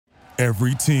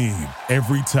Every team,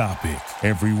 every topic,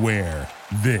 everywhere.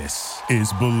 This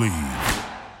is Believe.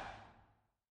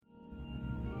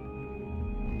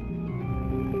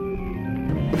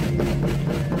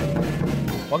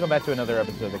 Welcome back to another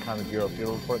episode of the Comedy Bureau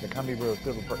Field Report. The Comedy Bureau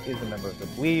Field Report is a member of the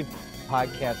Believe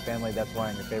podcast family. That's why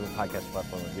on your favorite podcast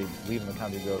platform is Believe in the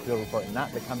Comedy Bureau Field Report and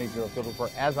not the Comedy Bureau Field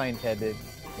Report as I intended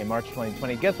in March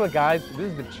 2020. Guess what, guys?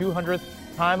 This is the 200th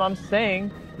time I'm saying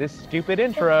this stupid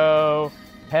intro.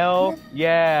 Hell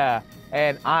yeah.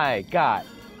 And I got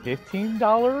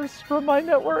 $15 from my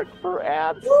network for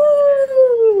ads.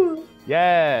 Woo!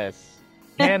 Yes.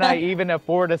 Can I even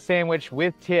afford a sandwich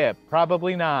with tip?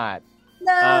 Probably not.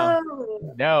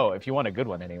 No. No, if you want a good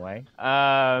one anyway.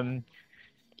 That'll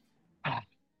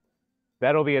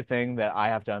be a thing that I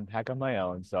have to unpack on my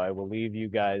own, so I will leave you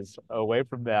guys away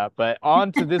from that. But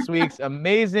on to this week's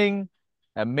amazing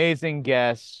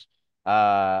guest.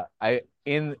 I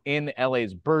in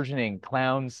LA's burgeoning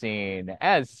clown scene,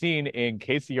 as seen in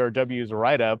KCRW's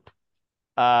write-up,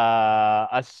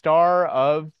 a star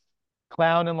of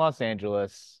clown in Los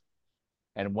Angeles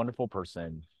and a wonderful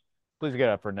person. Please give it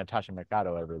up for Natasha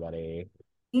Mercado, everybody.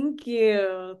 Thank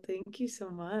you. Thank you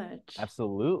so much.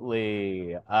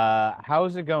 Absolutely.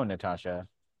 How's it going, Natasha?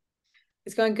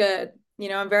 It's going good.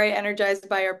 I'm very energized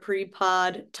by our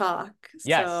pre-pod talk.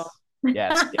 Yes. So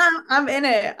Yes. I'm in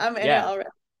it. I'm in it already.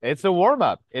 It's a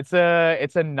warm-up. It's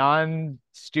a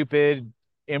non-stupid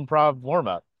improv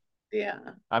warm-up. Yeah.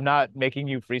 I'm not making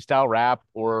you freestyle rap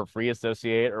or free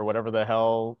associate or whatever the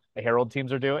hell Herald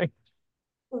teams are doing.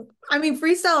 I mean,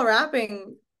 freestyle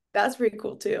rapping, that's pretty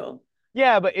cool too.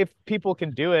 Yeah, but if people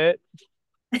can do it,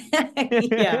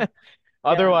 Yeah.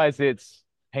 otherwise it's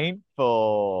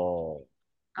painful.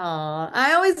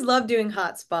 I always love doing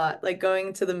hotspot, like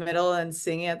going to the middle and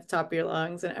singing at the top of your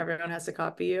lungs, and everyone has to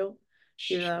copy you.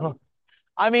 Sure.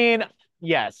 I mean,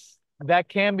 yes, that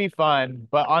can be fun,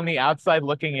 but on the outside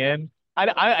looking in,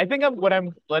 I think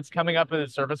what's coming up in the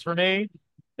surface for me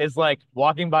is like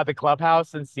walking by the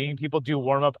clubhouse and seeing people do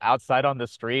warm up outside on the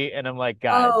street, and I'm like,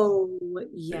 guys, Oh,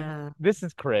 yeah. this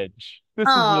is cringe. This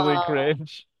is really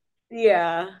cringe.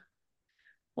 Yeah.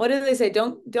 What do they say?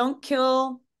 Don't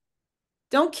kill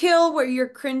what you're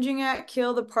cringing at,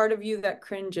 kill the part of you that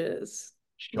cringes.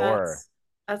 Sure.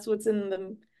 That's what's in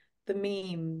the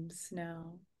memes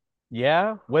now.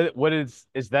 Yeah. What is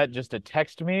that just a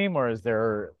text meme or is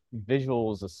there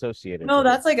visuals associated No, with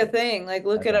that's it? like a thing. Like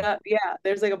look it Okay. up. Yeah,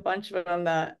 there's like a bunch of them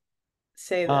that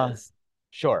say this.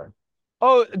 Sure.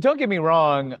 Oh, don't get me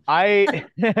wrong.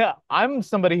 I'm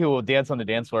somebody who will dance on the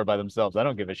dance floor by themselves. I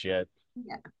don't give a shit.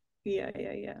 Yeah.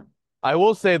 Yeah. I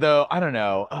will say though, I don't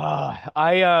know.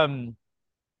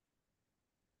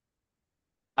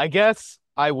 I guess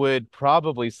I would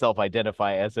probably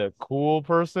self-identify as a cool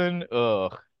person.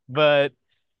 Ugh. But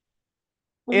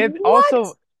it What?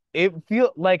 also I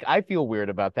feel weird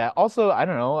about that. Also, I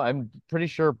don't know. I'm pretty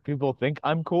sure people think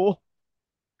I'm cool.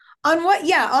 On what?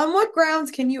 Yeah, on what grounds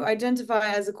can you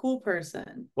identify as a cool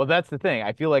person? Well, that's the thing.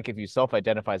 I feel like if you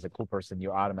self-identify as a cool person,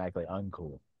 you're automatically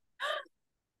uncool.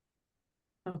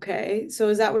 Okay, so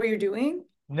is that what you're doing?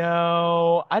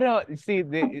 No, I don't see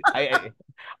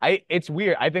it's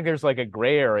weird. I think there's like a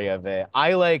gray area of it.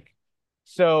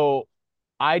 So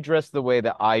I dress the way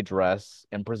that I dress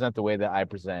and present the way that I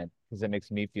present because it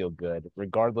makes me feel good,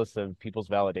 regardless of people's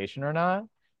validation or not.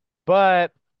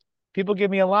 But people give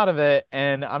me a lot of it,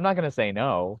 and I'm not gonna say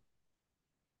no.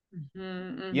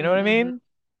 You know what I mean?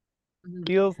 Mhm.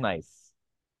 Feels nice.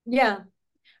 Yeah.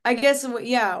 I guess,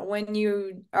 yeah, when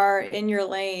you are in your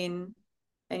lane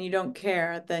and you don't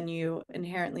care, then you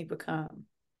inherently become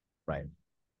Right.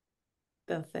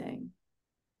 the thing.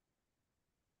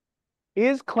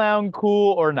 Is clown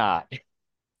cool or not?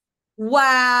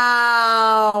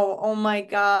 Wow. Oh my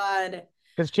God.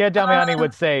 Because Chad Damiani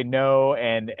would say no,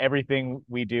 and everything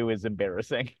we do is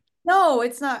embarrassing. No,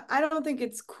 it's not. I don't think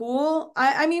it's cool.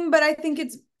 I mean, but I think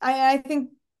I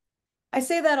think I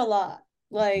say that a lot.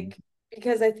 Like,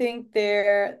 because I think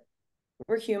we're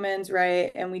humans,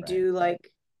 right? And we Right. do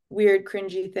like weird,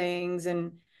 cringy things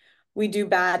and we do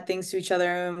bad things to each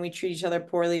other and we treat each other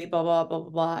poorly, blah, blah, blah, blah,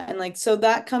 blah. And like, so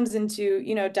that comes into,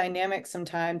 dynamics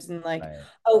sometimes and like, Right.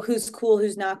 oh, who's cool,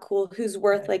 who's not cool, who's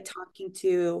worth Right. like talking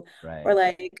to, or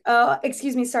Right. like, oh,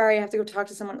 excuse me, sorry, I have to go talk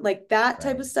to someone. Like that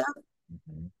type Right. of stuff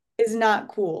Mhm. is not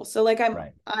cool. So like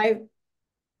Right. I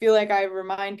feel like I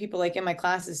remind people like in my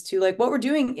classes too, like what we're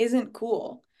doing isn't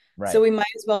cool. So Right. we might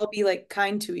as well be like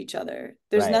kind to each other.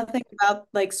 There's Right. nothing about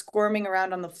like squirming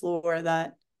around on the floor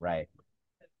that Right.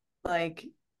 like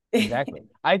Exactly. is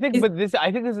I think this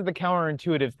is the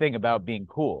counterintuitive thing about being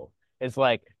cool. It's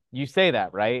like you say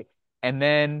that, right? And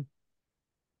then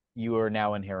you are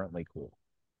now inherently cool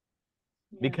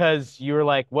Yeah. because you're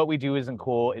like, what we do isn't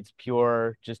cool. It's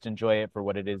pure. Just enjoy it for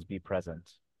what it is. Be present.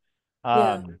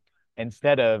 Yeah. Um,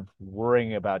 Instead of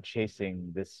worrying about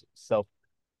chasing this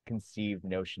self-conceived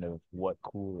notion of what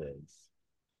cool is.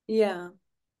 Yeah.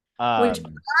 Which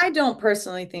Um, I don't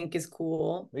personally think is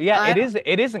cool. yeah, I it is.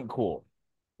 It isn't cool,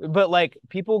 but like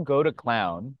people go to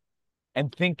clown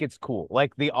and think it's cool.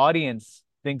 Like the audience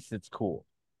thinks it's cool,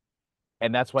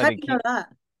 and that's why How they do you know keep. that?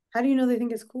 How do you know they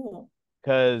think it's cool?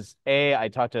 Because I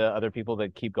talk to other people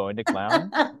that keep going to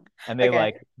clown, and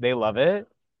Okay. they love it.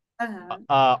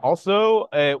 Uh-huh. Also,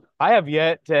 I have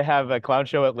yet to have a clown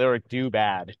show at Lyric do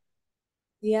bad.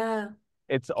 Yeah.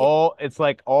 Yeah. It's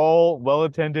like all well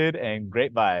attended and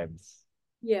great vibes.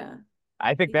 Yeah.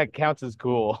 I think Yeah. that counts as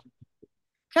cool.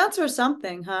 Counts for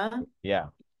something, huh? Yeah.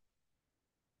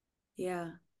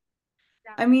 Yeah.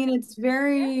 I mean, it's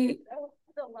very,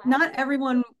 not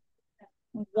everyone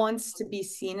wants to be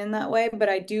seen in that way, but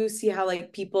I do see how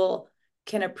like people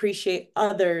can appreciate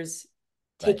others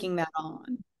Right. taking that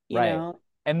on, you Right. know?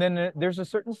 And then there's a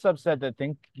certain subset that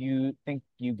think you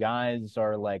guys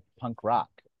are like punk rock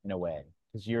in a way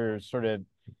because you're sort of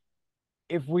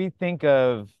if we think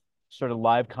of sort of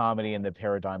live comedy in the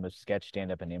paradigm of sketch,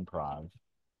 stand up, and improv,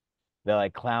 the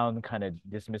like clown kind of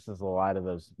dismisses a lot of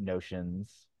those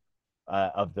notions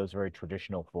of those very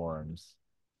traditional forms,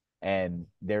 and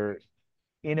they're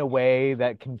in a way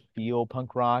that can feel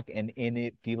punk rock, and in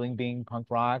it feeling being punk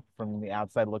rock from the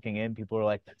outside looking in, people are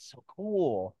like, "That's so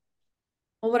cool."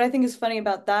 Well, what I think is funny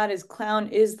about that is clown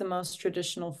is the most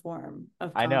traditional form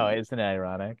of I know, comedy. isn't it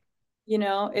ironic? You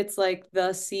know, it's like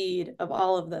the seed of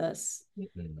all of this.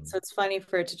 Mhm. So it's funny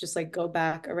for it to just like go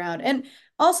back around. And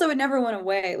also it never went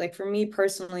away. Like for me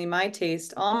personally, my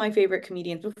taste, all my favorite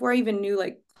comedians, before I even knew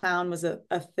like clown was a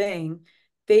thing,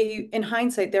 they in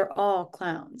hindsight, they're all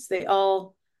clowns. They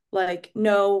all like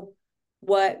know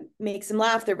what makes them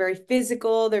laugh. They're very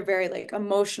physical, they're very like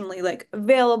emotionally like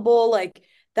available. Like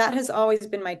that has always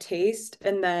been my taste.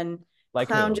 And then Like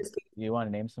clown who? just You want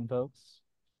to name some folks?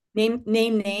 name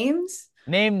names.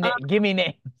 Give me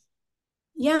names.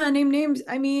 Yeah, name names.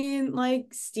 I mean, like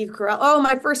Steve Carell. Oh,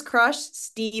 my first crush,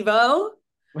 Steve-O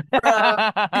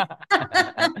from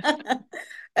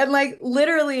and like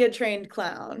literally a trained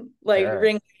clown, like Sure.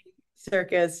 ring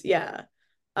circus. Yeah.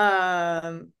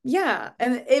 Yeah.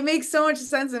 And it makes so much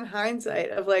sense in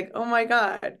hindsight of like, oh my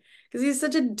God, because he's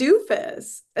such a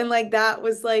doofus. And like that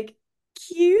was like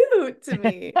cute to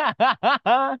me.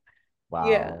 Yeah.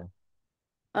 Wow.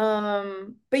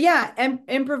 But yeah, and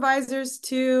improvisers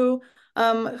too.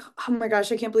 Oh my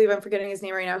gosh, I can't believe I'm forgetting his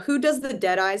name right now. Who does the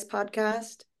Dead Eyes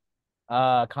podcast?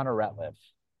 Connor Ratliff.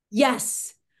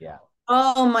 Yes. Yeah.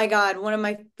 Oh my God, one of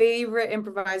my favorite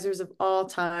improvisers of all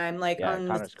time, like Yeah, on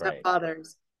the Connor's great.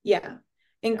 Stepfathers. Yeah. Yeah,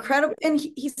 Incredible. And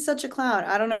he's such a clown.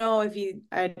 I don't know if he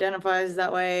identifies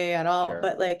that way at all, sure.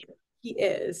 but like he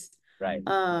is. Right.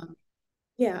 Um,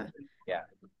 yeah. Yeah.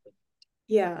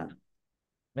 Yeah.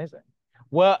 Amazing.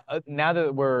 Well, now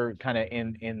that we're kind of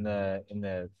in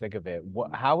the thick of it,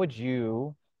 how would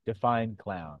you define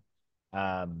clown?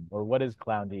 Or what is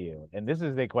clown to you? And this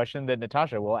is a question that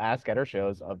Natasha will ask at her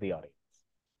shows of the audience.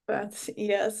 That's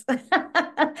yes.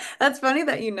 That's funny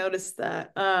that you noticed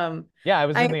that. Yeah, I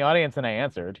was I in the audience and I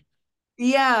answered.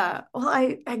 Yeah. Well,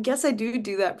 I guess I do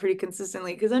that pretty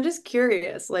consistently because I'm just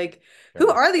curious. Like, who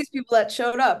Sure. are these people that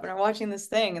showed up and are watching this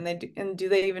thing and do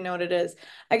they even know what it is?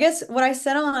 I guess what I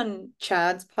said on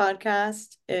Chad's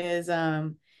podcast is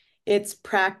it's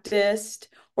practiced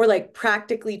or like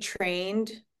practically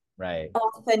trained Right.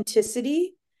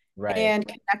 authenticity Right. and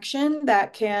connection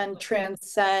that can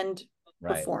transcend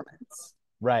Right. performance.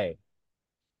 Right.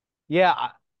 Yeah.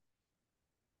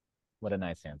 What a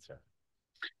nice answer.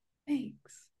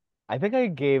 Thanks. I think I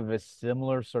gave a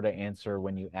similar sort of answer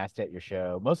when you asked at your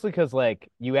show, mostly because like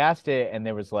you asked it and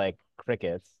there was like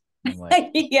crickets. And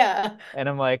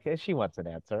I'm like, Yeah. she wants an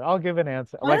answer. I'll give an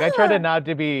answer. Like I try to Ah, not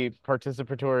to be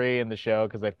participatory in the show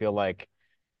because I feel like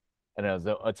I don't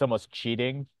know, it's almost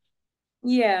cheating.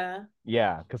 yeah.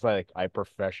 Yeah, because like I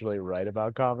professionally write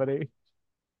about comedy.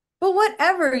 But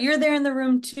whatever, you're there in the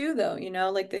room too, though, you know,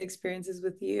 like the experiences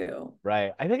with you.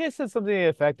 Right. I think I said something to the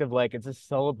effect of like it's a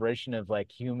celebration of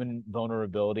like human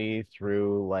vulnerability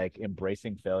through like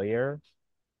embracing failure.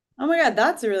 Oh my God,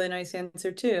 that's a really nice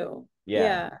answer too.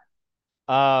 Yeah. Yeah.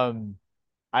 Um,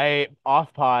 I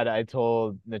off pod, I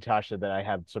told Natasha that I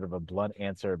have sort of a blunt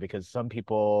answer because some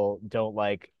people don't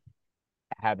like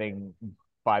having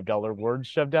 $5 words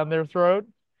shoved down their throat.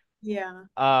 Yeah.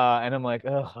 And I'm like,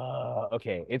 ugh,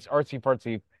 okay, it's artsy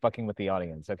fartsy fucking with the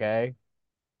audience, okay?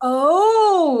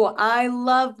 Oh, I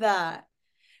love that.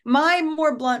 My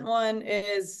more blunt one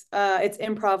is it's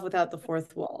improv without the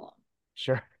fourth wall.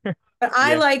 Sure. But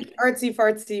I Yeah. like artsy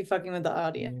fartsy fucking with the Mm.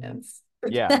 audience.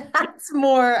 Yeah. That's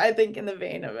more, I think, in the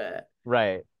vein of it.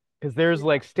 Right. Because there's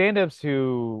like stand-ups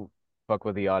who fuck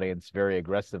with the audience very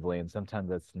aggressively, and sometimes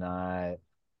that's not,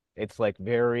 it's like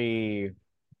very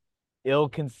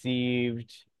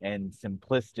ill-conceived and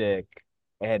simplistic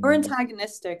Or and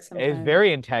antagonistic is sometimes.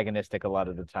 very antagonistic a lot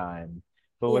of the time.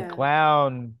 But with Yeah.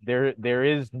 clown, there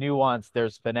is nuance,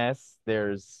 there's finesse,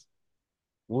 there's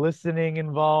listening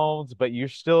involved, but you're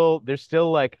still there's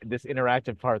still like this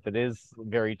interactive part that is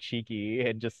very cheeky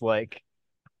and just like,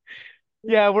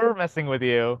 yeah, Yeah. we're messing with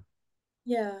you.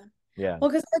 Yeah. Yeah, Well,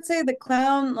 because I'd say the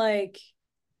clown, like,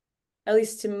 at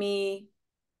least to me,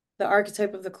 the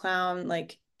archetype of the clown,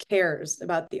 like, cares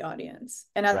about the audience.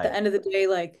 And at the right, end of the day,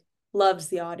 like, loves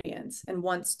the audience and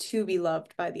wants to be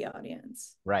loved by the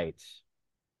audience. right,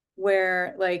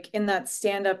 Where, like, in that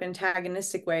stand-up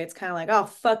antagonistic way, it's kind of like, oh,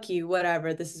 fuck you,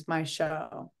 whatever, this is my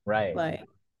show. right, Like,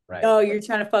 right. oh, you're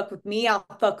trying to fuck with me? I'll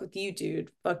fuck with you,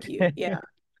 dude. Fuck you. Yeah.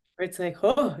 Where it's like,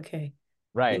 oh, okay. You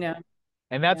Right. know,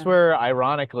 And that's yeah. where,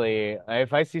 ironically,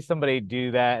 if I see somebody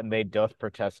do that and they doth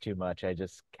protest too much, I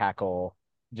just cackle,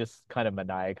 just kind of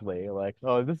maniacally, like,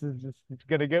 oh, this is just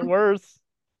gonna get worse.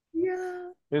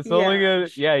 Yeah. It's only Yeah. gonna,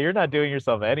 yeah, you're not doing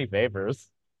yourself any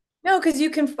favors. No, because you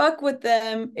can fuck with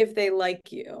them if they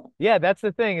like you. Yeah, that's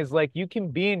the thing is like you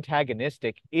can be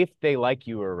antagonistic if they like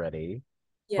you already,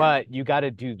 Yeah. but you got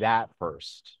to do that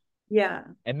first. Yeah.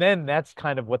 And then that's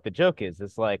kind of what the joke is.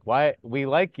 It's like, why we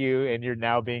like you and you're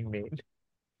now being mean.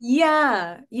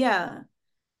 Yeah. Yeah.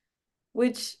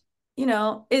 Which,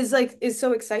 is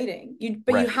so exciting.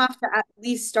 But you Right, have to at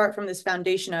least start from this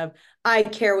foundation of I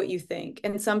care what you think.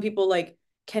 And some people like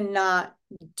cannot,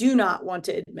 do not want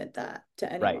to admit that to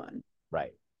right, anyone.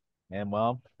 right. And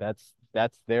well, that's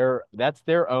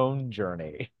their own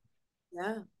journey.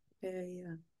 Yeah. Yeah.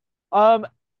 Yeah. Um,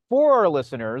 for our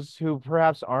listeners who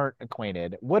perhaps aren't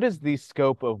acquainted, what is the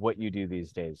scope of what you do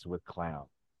these days with clown?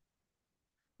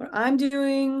 What I'm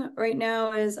doing right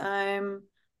now is I'm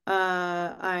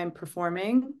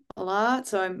performing a lot.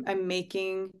 So I'm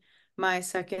making my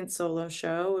second solo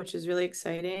show, which is really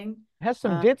exciting. It has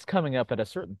some Uh, dits coming up at a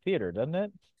certain theater, doesn't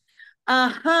it?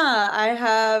 I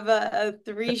have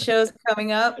three shows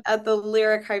coming up at the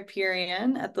Lyric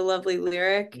Hyperion at the lovely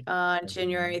Lyric on Mhm.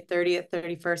 January 30th,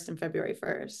 31st, and February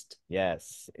 1st.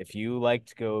 Yes. If you like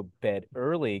to go bed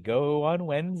early, go on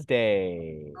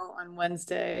Wednesday. Oh, on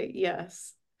Wednesday.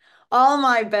 Yes. All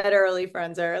my bed early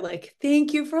friends are like,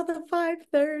 thank you for the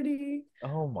 5:30.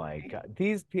 Oh my God.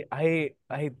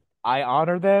 I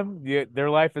honor them. Their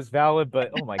life is valid, but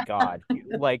oh my God.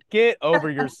 Like get over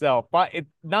yourself. But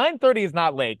 9:30 is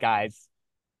not late, guys.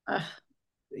 Uh,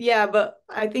 yeah, but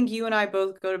I think you and I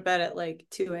both go to bed at like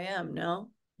 2 a.m., no?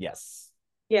 Yes.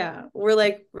 Yeah, we're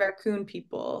like raccoon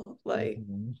people. Like,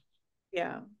 Mhm.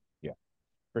 yeah. Yeah,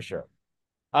 for sure.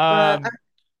 But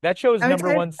That show's I'm Number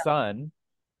excited. One Son.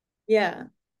 Yeah.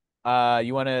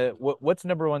 You wanna what's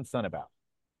Number One Son about?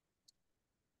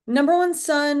 Number one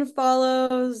son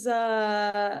follows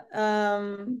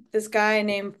this guy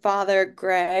named Father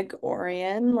Greg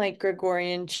Orion, like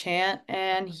Gregorian chant,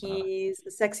 and Uh, he's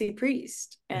a sexy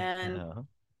priest. And uh,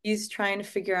 he's trying to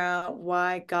figure out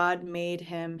why God made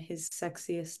him his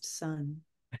sexiest son.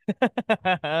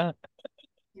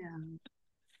 Yeah.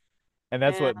 and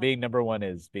that's And what being number one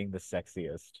is, being the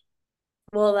sexiest.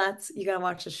 well, that's you gotta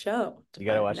watch the show to You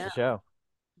gotta find watch the out. show.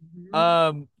 Mhm.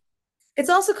 Um, It's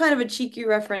also kind of a cheeky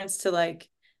reference to like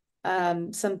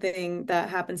something that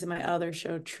happens in my other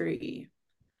show, Tree,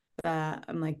 that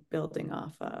I'm like building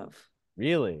off of.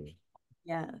 really,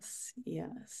 Yes,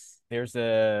 yes. there's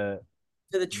a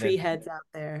For the Nat- tree heads out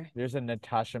there. there's a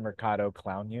Natasha Mercado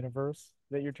clown universe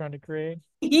that you're trying to create.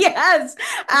 Yes,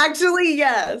 actually,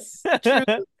 yes.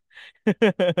 True.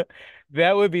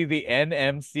 That would be the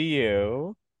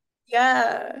NMCU.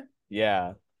 Yeah.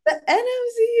 Yeah. The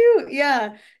NMCU.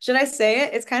 Yeah. Should I say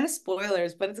it? It's kind of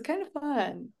spoilers, but it's kind of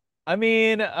fun. I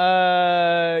mean,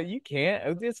 you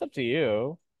can't. It's up to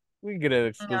you. We can get an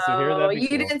exclusive here. No, That'd be you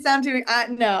cool. didn't sound too.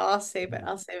 No, I'll save it.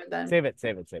 I'll save it then. Save it,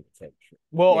 save it, save it, save it.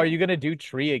 Well, are Yeah. you gonna do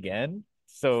Tree again?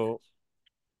 So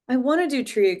I want to do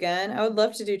Tree again. I would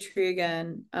love to do Tree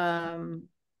again.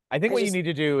 I think I what you just need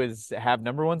to do is have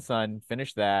Number One Son,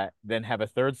 finish that, then have a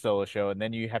third solo show, and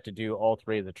then you have to do all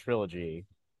three of the trilogy.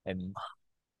 And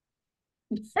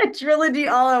a trilogy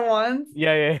all at once.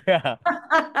 yeah, yeah,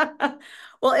 yeah.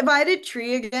 Well, if I did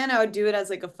Tree again, I would do it as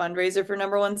like a fundraiser for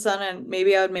Number One Son, and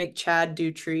maybe I would make Chad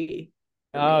do Tree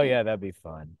for Oh me. yeah, that'd be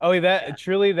fun. Oh, Yeah. that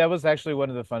truly that was actually one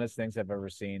of the funnest things I've ever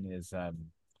seen is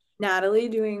Natalie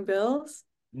doing Bills.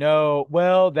 No,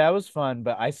 well, that was fun,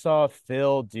 but I saw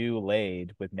Phil do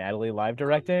Laid with Natalie live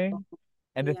directing.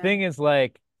 And the Yeah. thing is,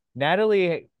 like,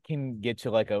 Natalie can get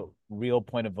to like a real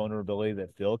point of vulnerability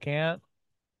that Phil can't.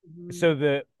 So Mhm.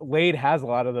 the Wade has a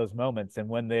lot of those moments, and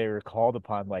when they're called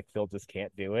upon, like Phil just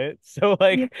can't do it. So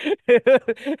Yeah.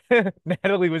 like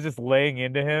Natalie was just laying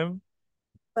into him.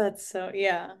 That's so,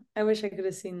 yeah. I wish I could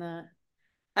have seen that.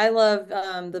 I love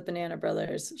the Banana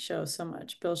Brothers show so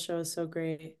much. Bill's show is so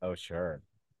great. Oh, sure.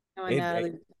 And It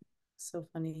Natalie, so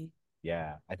funny.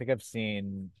 yeah, I think I've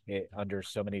seen it under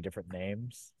so many different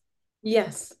names.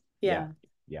 Yes. Yeah,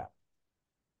 Yeah.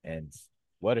 yeah. And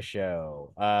what a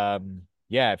show.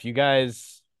 Yeah, if you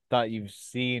guys thought you've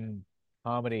seen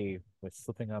comedy with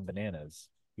Slipping on Bananas,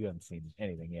 you haven't seen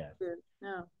anything yet.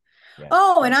 No. Yeah.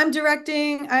 Oh, and I'm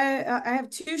directing. I have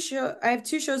two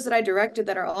shows that I directed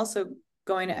that are also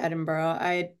going to Edinburgh.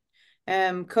 I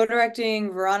am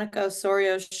co-directing Veronica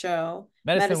Osorio's show,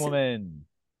 Medicine Medicine, Woman,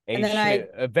 and then I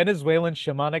a Venezuelan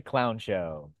shamanic clown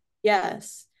show.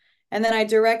 yes, and then I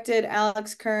directed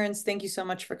Alex Kearns. Thank you so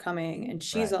much for coming, and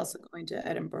she's Right. also going to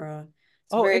Edinburgh.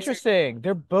 So Oh, very excited. interesting.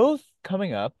 They're both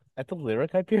coming up at the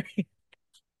Lyric Hyperion.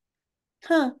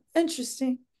 Huh,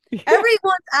 interesting. Yeah.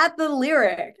 Everyone's at the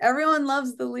Lyric. Everyone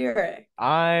loves the Lyric.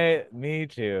 Me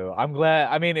too. I'm glad.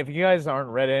 I mean, if you guys aren't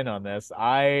read in on this,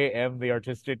 I am the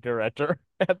artistic director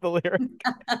at the Lyric.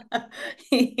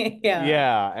 Yeah.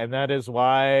 Yeah, and that is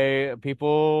why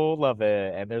people love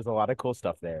it. And there's a lot of cool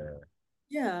stuff there.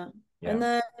 Yeah. Yeah. And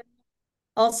then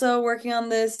also working on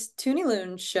this Toonie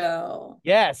Loon show.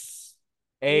 Yes.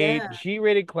 A Yeah.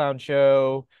 G-rated clown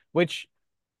show, which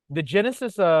the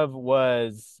genesis of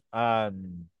was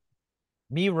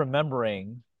me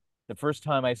remembering the first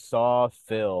time I saw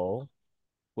Phil,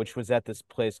 which was at this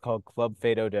place called Club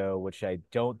Fado, which I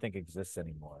don't think exists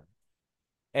anymore.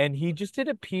 And he just did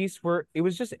a piece where it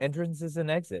was just entrances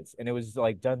and exits, and it was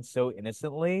like done so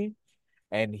innocently,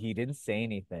 and he didn't say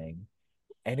anything,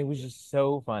 and it was just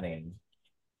so funny.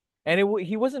 And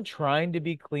he wasn't trying to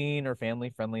be clean or family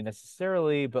friendly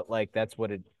necessarily, but like that's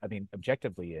what it, I mean,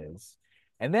 objectively is.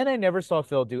 And then I never saw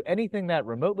Phil do anything that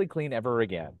remotely clean ever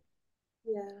again.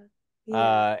 Yeah.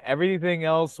 Yeah. Everything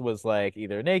else was like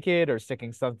either naked or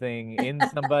sticking something in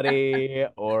somebody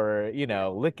or,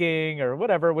 licking or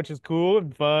whatever, which is cool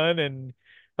and fun and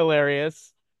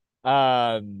hilarious.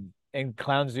 And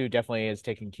Clown Zoo definitely is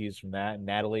taking cues from that. And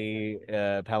Natalie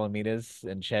Palomides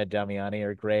and Chad Damiani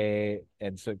are great.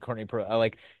 And so Courtney Pro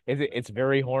like it's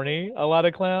very horny, a lot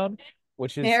of clown,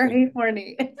 which is Very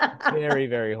horny. very,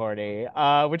 very horny.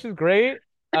 Which is great.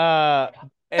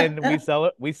 And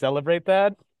we celebrate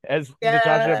that as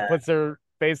Natasha Yeah. puts her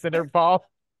face in her paw.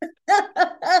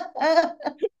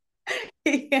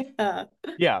 Yeah.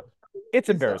 Yeah, it's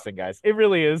So, embarrassing, guys. It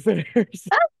really is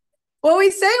embarrassing. well,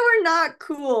 we say we're not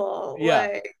cool. Yeah.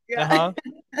 Like, yeah.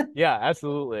 Uh-huh. Yeah,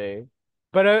 absolutely.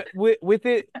 But with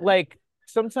it, like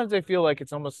sometimes I feel like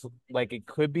it's almost like it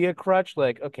could be a crutch.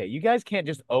 Like, okay, you guys can't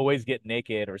just always get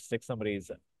naked or stick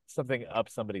something up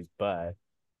somebody's butt.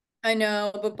 I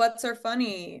know, but butts are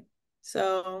funny.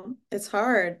 So it's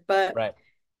hard. But Right.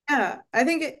 yeah, I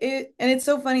think and it's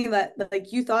so funny that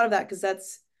like you thought of that because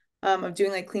that's of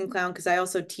doing like Clean Clown because I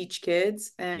also teach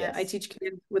kids and I Yes. teach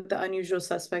kids with the Unusual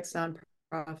Suspects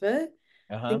nonprofit.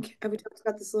 I Uh-huh. think have we talked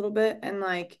about this a little bit? And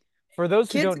like For those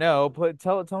who kids don't know,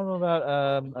 tell them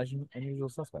about Unusual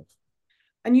Suspects.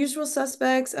 Unusual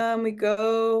Suspects, we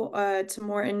go to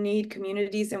more in need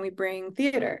communities and we bring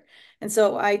theater. And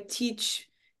so I teach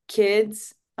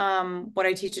kids what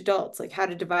I teach adults, like how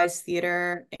to devise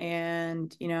theater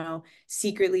and,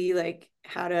 secretly like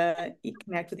how to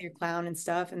connect with your clown and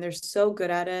stuff. And they're so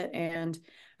good at it. And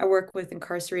I work with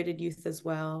incarcerated youth as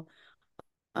well.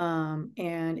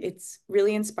 And it's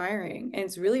really inspiring and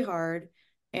it's really hard.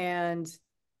 And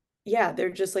yeah, they're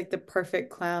just like the perfect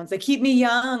clowns. They keep me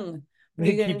young. What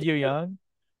are They you gonna keep you do? young.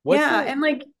 What's Yeah, it? and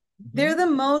like Mhm. they're the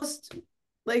most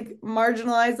like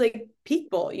marginalized like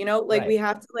people, like we Right.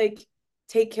 have to like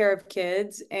take care of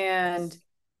kids and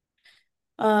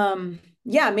Yes.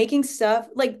 yeah, making stuff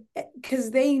like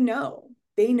because they know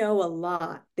a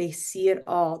lot. They see it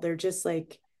all. They're just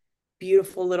like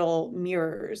beautiful little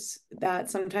mirrors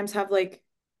that sometimes have like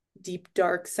deep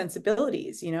dark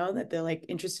sensibilities, that they're like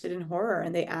interested in horror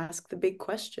and they ask the big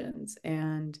questions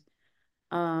and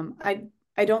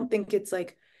I don't think it's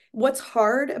like what's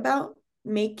hard about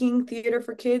making theater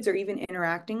for kids or even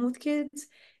interacting with kids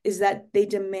is that they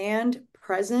demand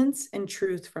presence and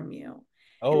truth from you.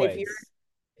 And Always.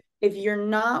 if you're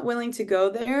not willing to go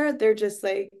there, they're just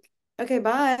like, okay,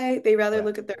 bye. They rather Right.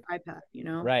 look at their iPad.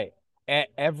 Right.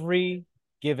 Every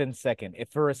given second.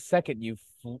 If for a second you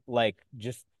like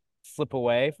just slip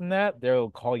away from that, they'll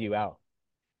call you out.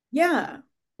 Yeah.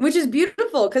 Which is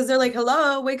beautiful because they're like,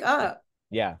 hello, wake up.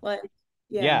 Yeah. Like,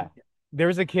 yeah. Yeah. There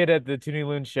was a kid at the Toonie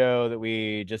Loon show that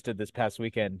we just did this past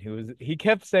weekend he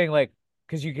kept saying like,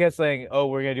 because you kept saying, oh,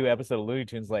 we're gonna do an episode of Looney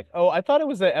Tunes, like, oh, I thought it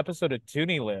was an episode of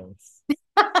Toonie Loons.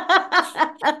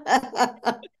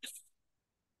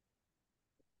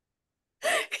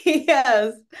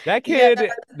 Yes. That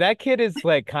Yeah. kid is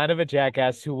like kind of a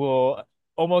jackass who will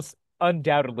almost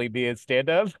undoubtedly be a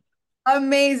stand-up.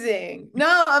 Amazing.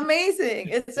 No, amazing.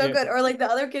 It's so Yeah. good. Or like the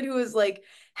other kid who was like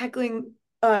heckling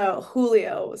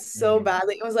Julio so Mhm.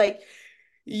 badly. It was like,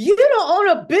 you don't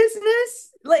own a business?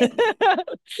 Like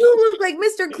you look like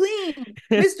Mr. Clean,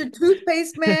 Mr.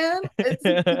 Toothpaste Man. It's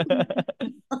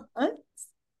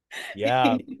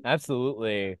Yeah,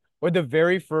 absolutely. Or the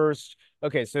very first,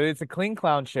 okay, so it's a clean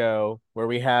clown show where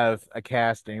we have a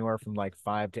cast anywhere from like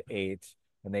 5 to 8,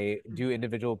 and they do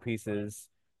individual pieces,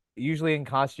 usually in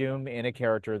costume in a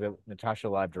character that Natasha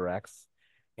live directs.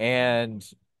 And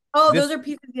Oh, those this, are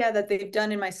pieces, yeah, that they've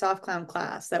done in my soft clown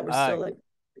class that were uh, still like,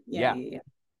 yeah, yeah, yeah,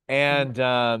 yeah. Mhm.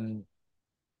 and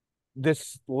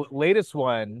this latest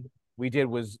one we did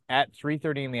was at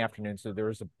 3:30 in the afternoon, so there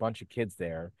was a bunch of kids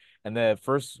there. And the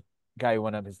first guy who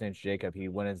went up, his name's Jacob, he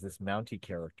went as this Mountie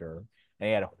character, and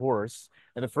he had a horse.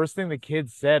 And the first thing the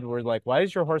kids said were like, why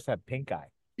does your horse have pink eye?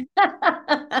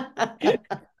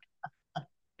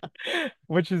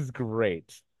 Which is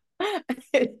great.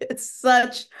 It's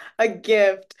such a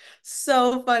gift.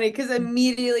 So funny because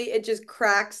immediately it just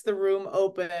cracks the room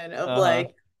open of Uh-huh.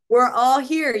 like, we're all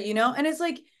here, you know? And it's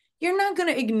like, you're not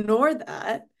going to ignore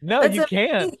that. No, That's you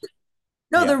can't. amazing.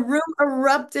 No, the Yeah. room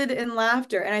erupted in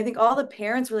laughter. And I think all the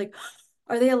parents were like,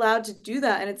 are they allowed to do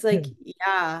that? And it's like,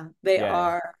 yeah, they Yeah.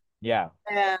 are. Yeah.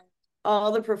 And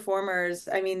all the performers,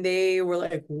 I mean, they were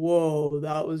like, whoa,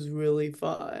 that was really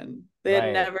fun. They had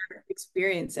Right. never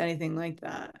experienced anything like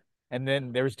that. And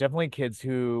then there was definitely kids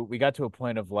who we got to a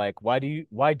point of like, why do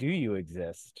you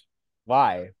exist?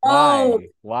 Why? Oh,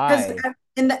 Why? because Why?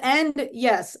 in the end,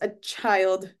 yes, a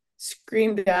child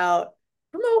screamed out,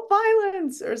 promote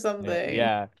violence or Yeah. something.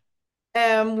 Yeah.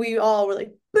 And we all were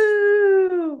like,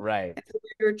 boo. Right. And so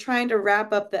we were trying to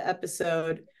wrap up the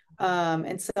episode.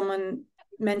 And someone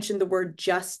mentioned the word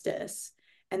justice.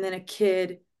 And then a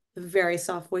kid, with a very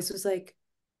soft voice, was like,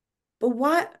 but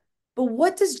what? But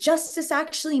what does justice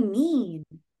actually mean?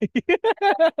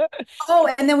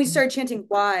 Oh, and then we started chanting,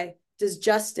 why does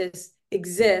justice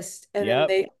exist? And then Yep.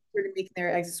 they started making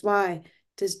their exits. Why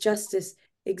does justice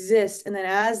exist? And then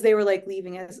as they were like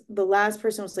leaving, as the last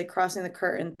person was like crossing the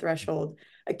curtain threshold,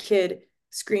 a kid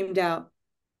screamed out,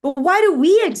 but why do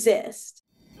we exist?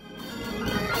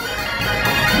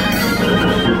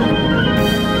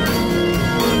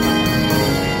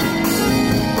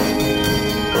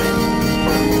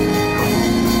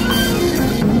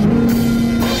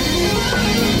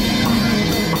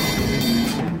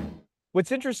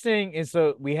 What's interesting is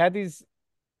so we had these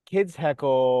kids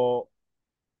heckle.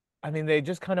 I mean, they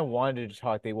just kind of wanted to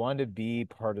talk. They wanted to be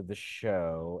part of the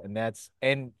show,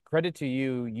 and credit to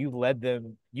you, you led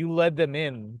them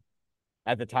in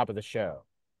at the top of the show.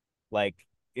 Like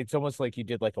it's almost like you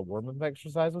did like a warm-up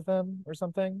exercise with them or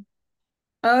something.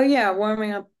 Oh yeah,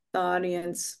 warming up the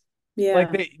audience. Like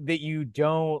Yeah. that you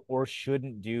don't or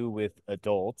shouldn't do with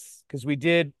adults. Because we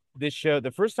did this show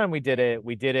the first time we did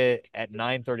it at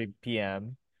 9:30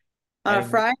 p.m. On a and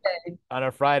Friday, on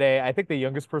a Friday. I think the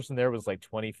youngest person there was like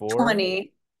 24,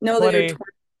 20. No, they were 20. 20.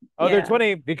 Oh, they're Yeah.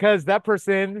 20 because that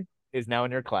person is now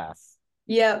in your class.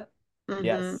 Yep. Mm-hmm.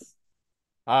 Yes.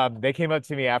 They came up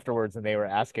to me afterwards and they were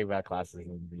asking about classes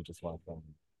and we just walked them.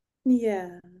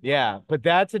 Yeah. Yeah, but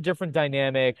that's a different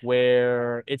dynamic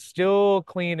where it's still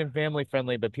clean and family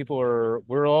friendly, but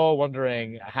we're all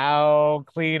wondering how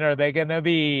clean are they gonna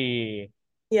be?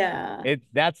 Yeah.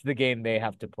 That's the game they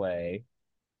have to play.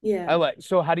 I Yeah. like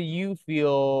so how do you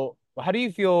feel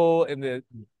in the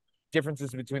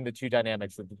differences between the two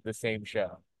dynamics of the same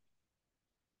show?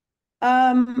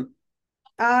 Um,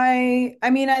 I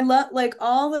mean I love like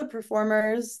all the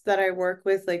performers that I work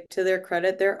with, like to their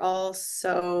credit, they're all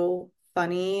so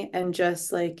funny and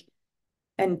just like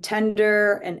and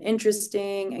tender and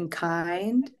interesting and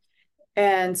kind.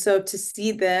 And so to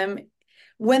see them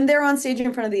when they're on stage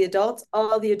in front of the adults,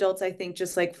 all the adults I think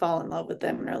just like fall in love with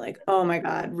them and are like, oh my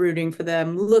God, rooting for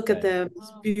them. Look at Right. them,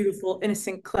 these beautiful,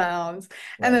 innocent clowns.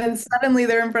 And Right. then suddenly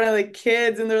they're in front of like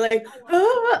kids and they're like,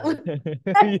 ah,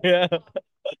 Yeah.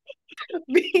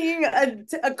 being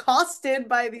accosted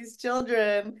by these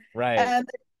children. Right. And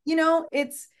you know,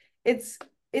 it's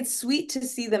sweet to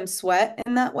see them sweat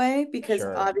in that way because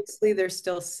Sure. obviously they're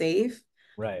still safe.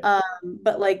 Right.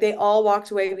 But like they all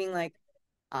walked away being like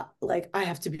I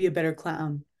have to be a better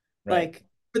clown, Right. like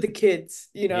for the kids,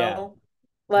 Yeah. Now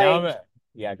like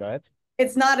yeah, go ahead.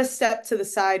 it's not a step to the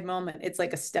side moment. It's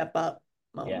like a step up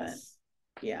moment. Yes.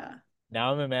 Yeah.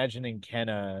 Now I'm imagining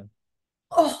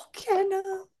Oh, Kenna.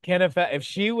 Kenna, if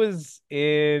she was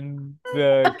in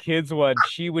the kids one,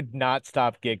 she would not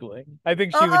stop giggling. I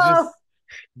think she would Oh, just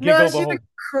no, giggle the she would whole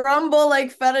crumble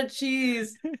like feta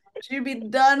cheese. She'd be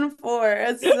done for.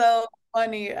 It's so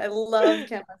funny. I love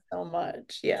Kenna so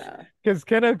much. Yeah. because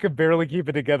Kenna could barely keep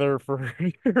it together for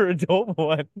her adult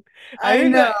one. I I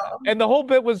think know. that, and the whole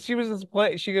bit was she was just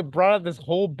play. She had brought up this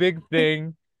whole big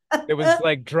thing that was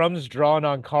like drums drawn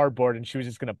on cardboard, and she was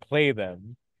just gonna play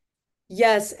them.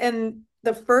 Yes, and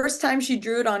the first time she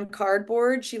drew it on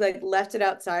cardboard, she like left it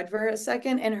outside for a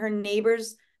second, and her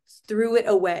neighbors threw it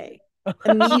away Oh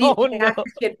immediately no! after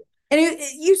she had, and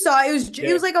you saw it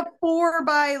Yeah, was like a 4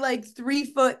 by like 3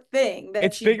 foot thing that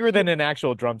it's she bigger drew. than an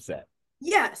actual drum set.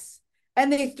 Yes,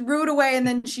 and they threw it away, and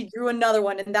then she drew another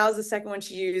one, and that was the second one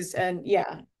she used, and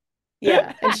yeah,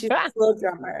 yeah, and she's a slow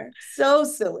drummer, so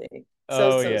silly, Oh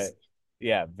so yeah, silly.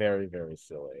 yeah, very very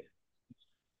silly.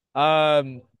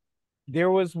 Um,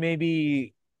 there was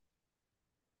maybe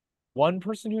one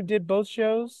person who did both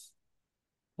shows,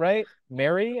 right?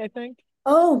 Mary, I think.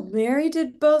 Oh, Mary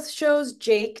did both shows.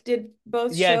 Jake did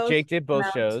both Yeah, shows. Jake did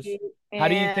both shows. How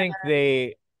do you And think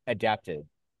they adapted?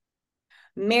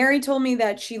 Mary told me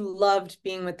that she loved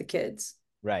being with the kids.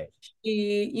 Right.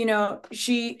 She's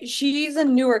a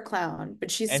newer clown,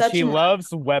 but she's And such she an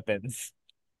loves weapons.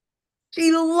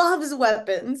 she loves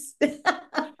weapons.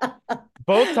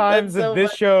 Both times That's of so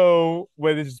this show,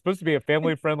 when it's supposed to be a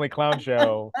family-friendly clown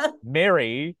show, funny.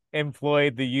 Mary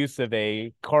employed the use of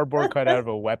a cardboard cutout of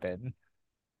a weapon.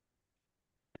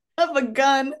 Of a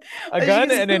gun. A But gun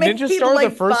she's and a made ninja star, the like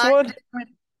first five one? different.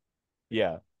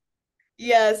 Yeah.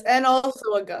 Yes, and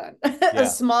also a gun. A Yeah.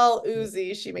 small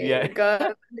Uzi she made Yeah. a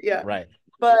gun. Yeah. Right.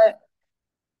 But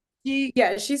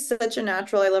yeah, she's such a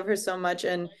natural. I love her so much.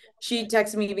 And she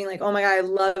texted me being like, oh my God, I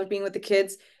love being with the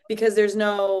kids because there's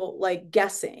no like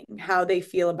guessing how they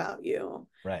feel about you.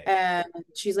 Right. And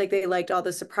she's like, they liked all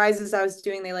the surprises I was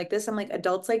doing. They like this. I'm like,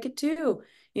 adults like it too,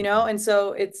 you know? And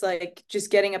so it's like just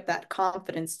getting up that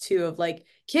confidence too of like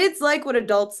kids like what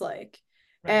adults like.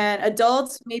 Right. And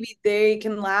adults, maybe they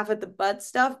can laugh at the butt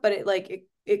stuff, but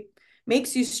it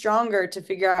makes you stronger to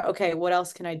figure out, okay, what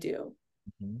else can I do?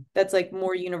 Mhm. That's like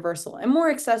more universal and more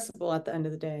accessible at the end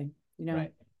of the day, you know?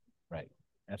 Right. Right.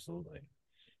 Absolutely.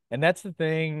 And that's the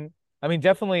thing. I mean,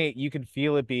 definitely you can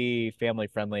feel it be family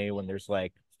friendly when there's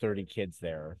like 30 kids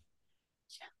there.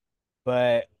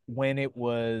 But when it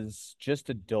was just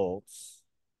adults,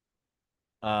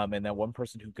 and that one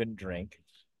person who couldn't drink,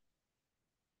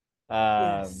 um,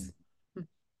 Yes.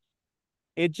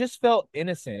 it just felt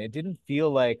innocent. It didn't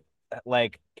feel like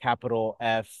capital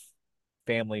F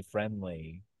family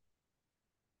friendly.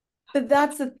 But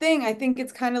that's the thing. I think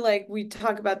it's kind of like we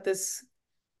talk about this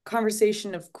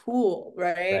conversation of cool,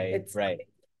 right? Right. It's Right.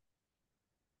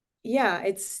 yeah,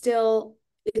 it's still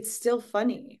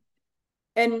funny.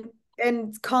 And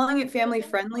calling it family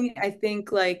friendly, I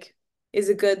think like is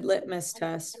a good litmus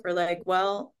test for like,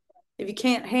 well, if you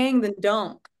can't hang, then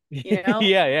don't, you know?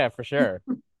 Yeah. Yeah. For sure.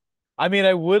 I mean,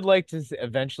 I would like to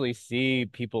eventually see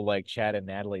people like Chad and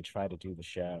Natalie try to do the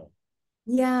show.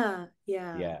 Yeah,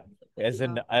 yeah. Yeah. As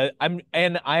in, Of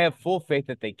and I have full faith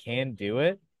that they can do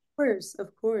it,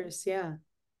 of course, yeah.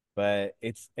 but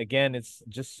it's again, it's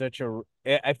just such a,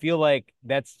 I feel like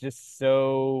that's just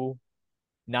so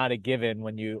not a given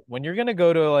when you're gonna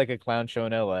go to like a clown show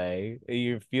in LA,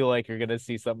 you feel like you're gonna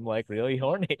see something like really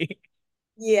horny.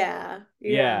 Yeah,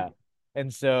 yeah. Yeah.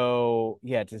 And so,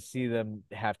 yeah, to see them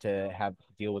have to have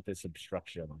deal with this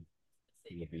obstruction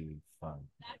would be fun.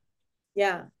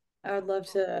 Yeah, I would love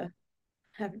to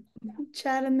have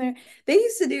Chad in there. They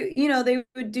used to do, they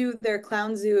would do their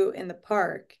clown zoo in the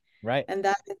park. Right. And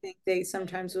that I think they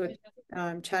sometimes would,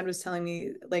 Chad was telling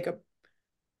me like a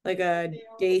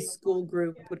day school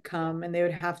group would come and they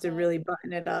would have to really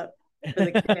button it up for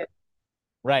the kids,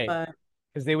 Right. but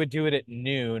Because they would do it at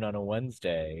noon on a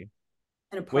Wednesday.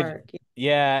 in a Which, park.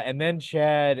 yeah, and then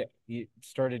Chad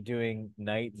started doing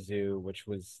Night Zoo, which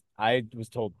was I was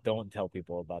told don't tell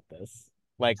people about this,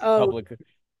 like Oh, public,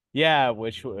 yeah,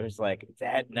 which was like it's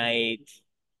at night,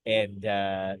 and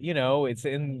it's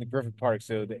in the Griffith Park,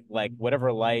 so that, like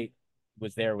whatever light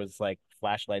was there was like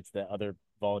flashlights that other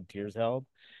volunteers held,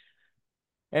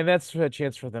 and that's a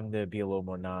chance for them to be a little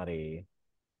more naughty.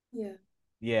 yeah.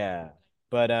 Yeah,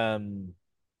 but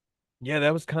yeah,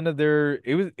 that was kind of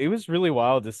it was really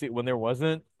wild to see when there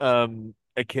wasn't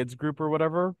a kids group or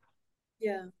whatever.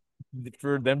 Yeah.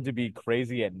 For them to be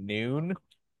crazy at noon.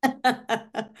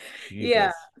 Yeah,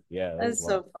 Jesus. Yeah, that was that's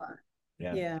wild. so fun.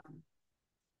 Yeah. Yeah.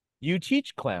 You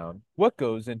teach clown. What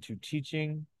goes into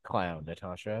teaching clown,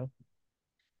 Natasha?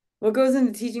 What goes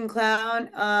into teaching clown?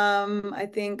 I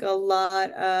think a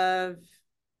lot of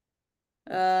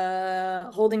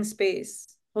holding space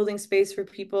for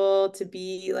people to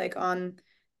be like on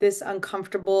this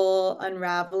uncomfortable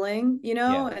unraveling,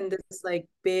 Yeah, and this like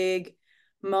big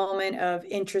moment of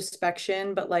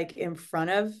introspection, but like in front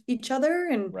of each other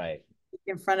and right,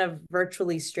 in front of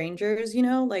virtually strangers,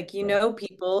 like right,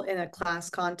 people in a class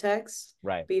context,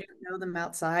 right. but you don't know them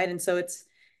outside. And so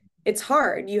it's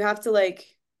hard. You have to like,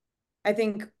 I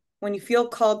think when you feel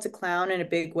called to clown in a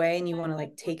big way and you want to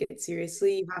like take it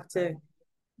seriously, you have to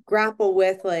grapple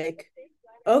with like,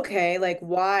 okay, like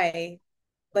why?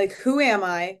 Like who am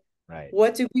I? Right,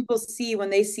 What do people see when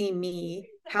they see me?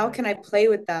 How right, can I play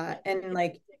with that? And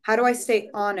like how do I stay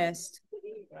honest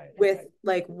right, with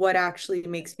like what actually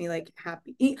makes me like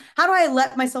happy? How do I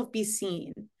let myself be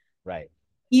seen right.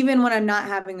 even when I'm not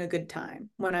having a good time,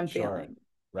 when I'm Sure. failing?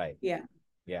 Right. Yeah.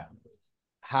 Yeah.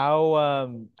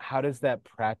 How does that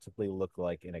practically look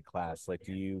like in a class? Like,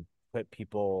 do you put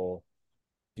people,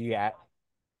 do you act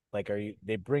like, are you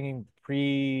they bringing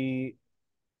preconceived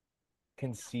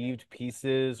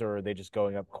pieces, or are they just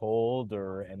going up cold,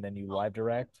 or and then you live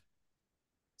direct?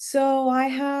 So I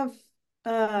have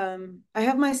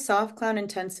my soft clown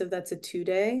intensive that's a 2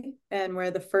 day, and where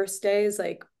the first day is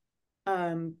like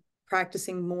um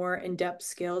practicing more in-depth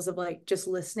skills of like just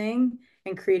listening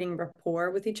and creating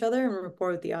rapport with each other and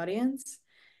rapport with the audience.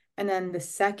 And then the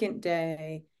second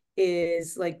day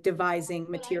is like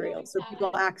devising material. So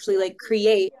people actually like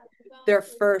create their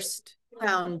first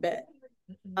clown bit,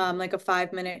 like a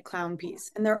 5-minute clown piece.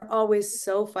 And they're always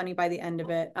so funny by the end of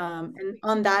it. And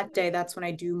on that day, that's when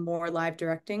I do more live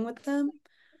directing with them.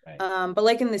 Right. But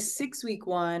like in the 6 week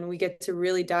one, we get to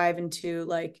really dive into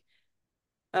like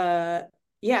uh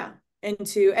yeah,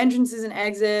 into entrances and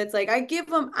exits. Like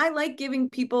I like giving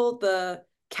people the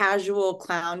casual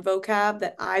clown vocab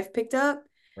that I've picked up,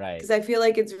 Right. because I feel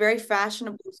like it's very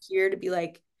fashionable here to be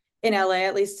like, in LA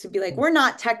at least, to be like, we're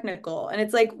not technical. And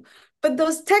it's like, but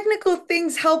those technical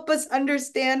things help us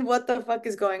understand what the fuck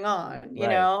is going on, you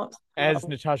Right. know? As So,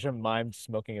 Natasha mimed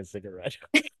smoking a cigarette.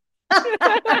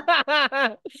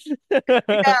 yeah,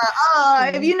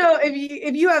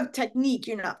 if you have technique,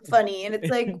 you're not funny. And it's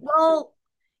like, well,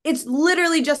 it's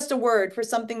literally just a word for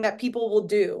something that people will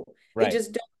do. They Right.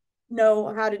 just don't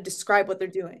know how to describe what they're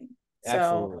doing. So,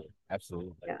 Absolutely.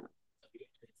 Absolutely. yeah.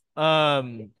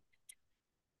 Um,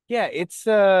 yeah, it's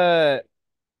you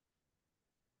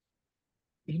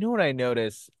know what I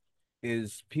notice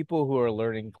is people who are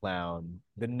learning clown,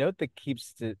 the note that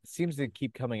seems to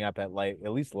keep coming up at like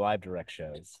at least live direct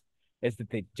shows is that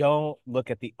they don't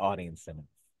look at the audience enough.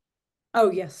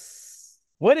 Oh, yes.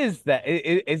 What is that?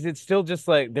 Is it still just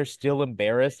like they're still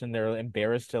embarrassed and they're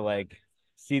embarrassed to like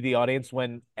see the audience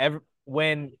when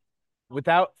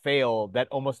without fail that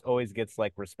almost always gets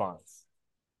like response.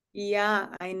 Yeah,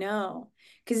 I know.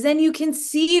 Because then you can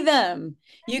see them.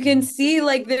 You can Mhm. see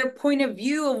like their point of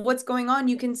view of what's going on.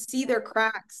 You can see their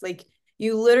cracks. Like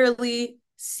you literally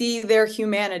see their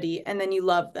humanity and then you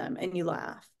love them and you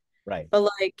laugh. Right. But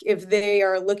like if they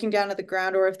are looking down at the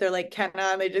ground, or if they're like Kenna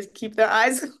and they just keep their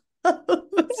eyes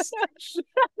closed.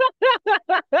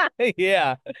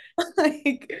 Yeah.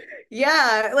 Like,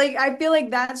 yeah, like I feel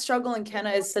like that struggle in Kenna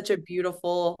is such a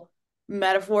beautiful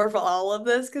metaphor for all of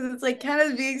this, because it's like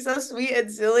Kenna's being so sweet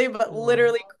and silly, but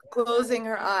literally closing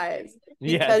her eyes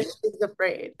because Yes. she's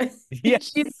afraid. She's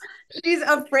Yes. she's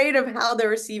afraid of how they're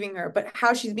receiving her, but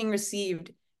how she's being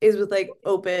received is with like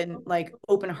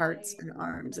open hearts and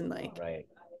arms and like, Right.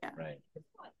 yeah. Right.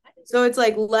 So it's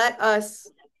like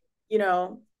you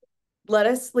know, let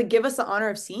us like give us the honor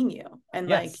of seeing you, and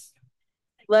like Yes.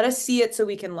 let us see it so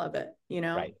we can love it.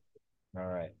 Right. All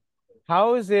right.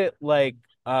 How is it like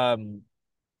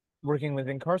working with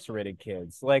incarcerated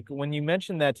kids? Like when you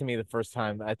mentioned that to me the first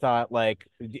time, I thought like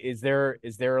is there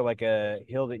like a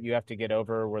hill that you have to get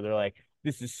over where they're like,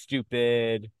 this is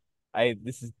stupid.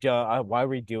 This is dumb. Why are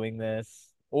we doing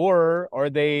this? Or are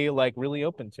they like really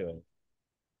open to it?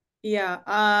 Yeah,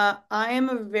 I am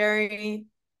a very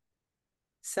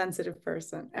sensitive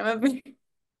person.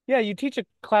 Yeah, you teach a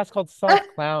class called Soft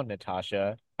Clown,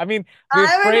 Natasha. I mean, the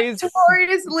I'm a phrase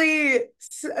notoriously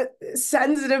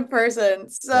sensitive person.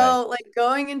 right, So, like,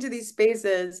 going into these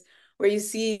spaces where you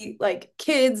see like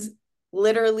kids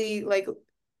literally like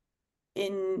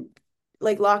in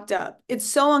like locked up, it's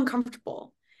so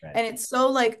uncomfortable. right, And it's so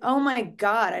like, oh my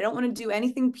God, I don't want to do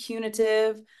anything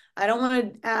punitive. I don't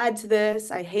want to add to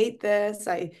this. I hate this.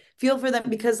 I feel for them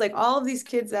because like all of these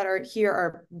kids that are here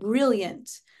are brilliant,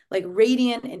 like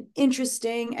radiant and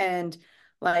interesting and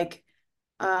like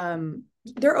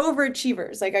they're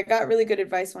overachievers. Like I got really good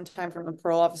advice one time from a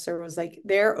parole officer was like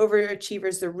they're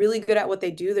overachievers. They're really good at what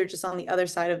they do. They're just on the other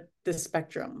side of the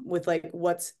spectrum with like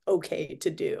what's okay to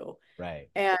do. Right.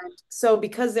 And so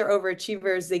because they're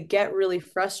overachievers, they get really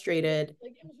frustrated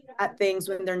at things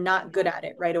when they're not good at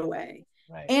it right away.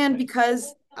 Right. And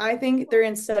because I think they're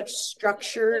in such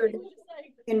structured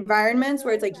environments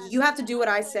where it's like you have to do what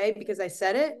I say because I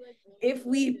said it. If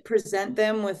we present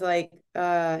them with like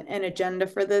an agenda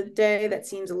for the day that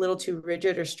seems a little too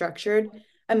rigid or structured,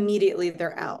 immediately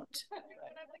they're out.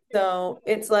 So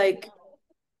it's like,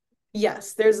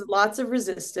 yes, there's lots of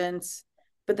resistance,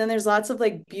 but then there's lots of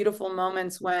like beautiful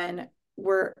moments when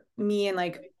we're me and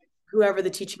like whoever the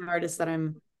teaching artist that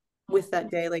I'm with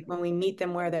that day, like when we meet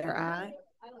them where they're at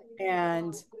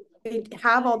and they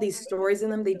have all these stories in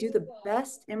them. They do the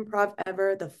best improv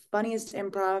ever, the funniest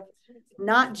improv,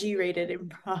 not G-rated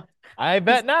improv. I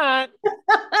bet not.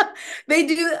 They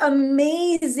do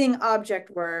amazing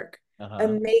object work. Uh-huh.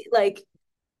 Like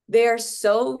they are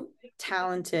so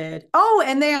talented. Oh,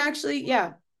 and they actually,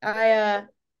 yeah, I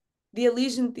the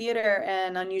Elysian Theater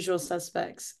and Unusual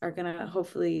Suspects are gonna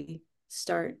hopefully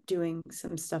start doing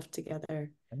some stuff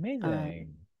together.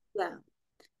 Amazing. Yeah.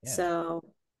 Yeah. So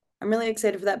I'm really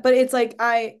excited for that. But it's like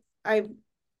I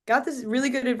got this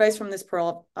really good advice from this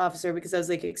parole officer because I was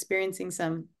like experiencing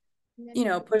some,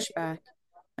 pushback.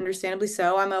 Understandably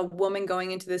so. I'm a woman going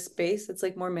into this space that's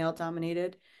like more male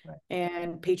dominated Right.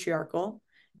 and patriarchal.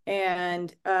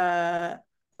 And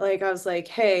like I was like,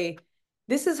 hey,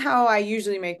 this is how I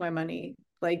usually make my money,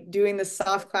 like doing the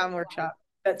soft clown workshop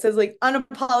that says like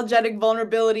unapologetic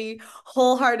vulnerability,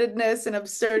 wholeheartedness, and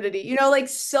absurdity, like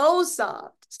so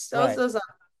soft, so, Right. so soft.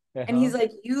 And Uh-huh. he's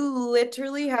like, you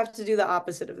literally have to do the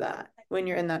opposite of that when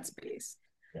you're in that space.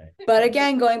 Right. But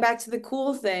again, going back to the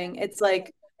cool thing, it's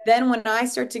like then when I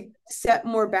start to set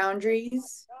more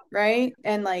boundaries, right?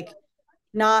 And like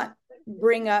not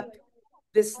bring up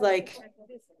this like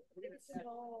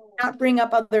not bring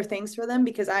up other things for them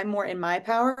because I'm more in my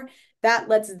power, that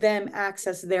lets them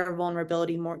access their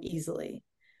vulnerability more easily.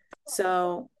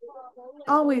 So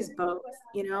always both,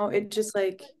 it just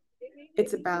like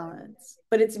it's a balance.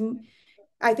 But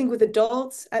I think with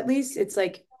adults, at least, it's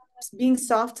like being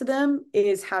soft to them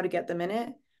is how to get them in it.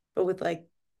 But with like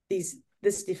this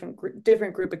different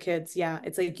group of kids, yeah,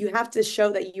 it's like you have to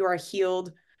show that you are a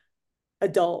healed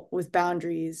adult with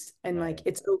boundaries and like Right.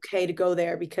 it's okay to go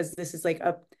there because this is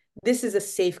a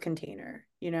safe container,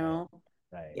 Right.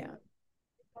 Right. Yeah.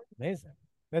 Amazing.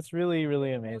 That's really,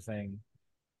 really amazing.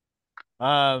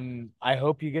 I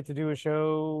hope you get to do a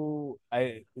show.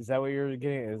 Is that what you're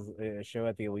getting? Is a show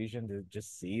at the Elysian to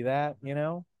just see that?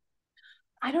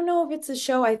 I don't know if it's a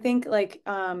show. I think like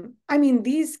I mean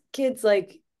these kids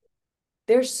like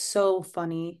they're so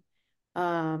funny.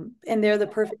 And they're the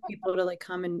perfect people to like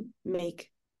come and make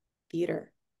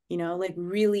theater, like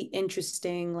really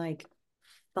interesting, like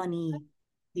funny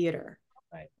theater.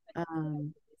 Right.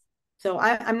 Um, so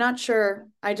I'm not sure.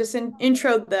 I just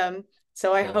introed them.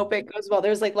 So I Sure. hope it goes well.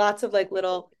 There's like lots of like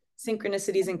little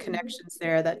synchronicities and connections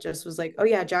there that just was like, oh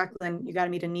yeah, Jacqueline, you got to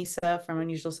meet Anissa from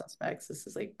Unusual Suspects. This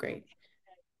is like great.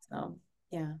 So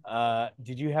yeah.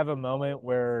 Did you have a moment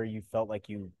where you felt like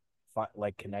you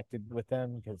like connected with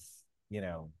them? Because, you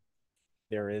know,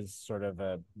 there is sort of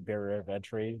a barrier of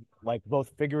entry, like both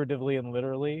figuratively and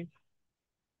literally.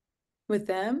 With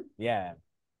them? Yeah.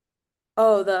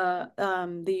 Oh,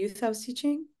 the youth I was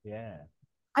teaching? Yeah.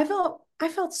 I felt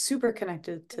super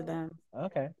connected to them.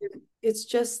 Okay. It's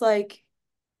just like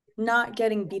not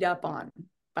getting beat up on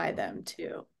by them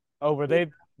too. Oh, Yeah,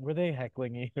 were they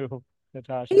heckling you, yeah,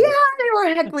 Natasha? they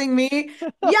were heckling me.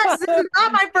 Yes, this is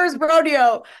not my first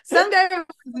rodeo. Sometimes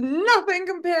nothing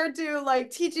compared to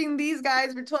like teaching these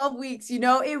guys for 12 weeks.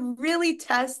 It really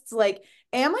tests like,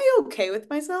 am I okay with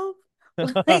myself?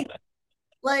 Because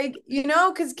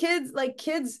kids,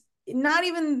 not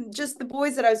even just the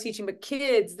boys that I was teaching, but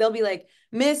kids, they'll be like,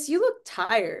 Miss, you look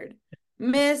tired.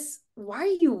 Miss, why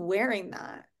are you wearing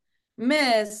that?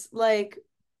 Miss, like,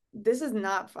 this is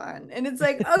not fun. And it's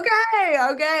like,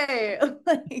 okay,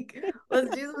 like,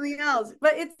 let's do something else.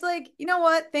 But it's like, you know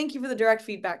what? Thank you for the direct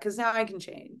feedback because now I can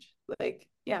change. Like,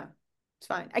 yeah, it's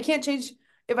fine. I can't change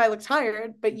if I look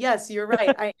tired, but yes, you're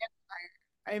right. I am tired.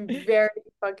 I'm very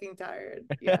fucking tired.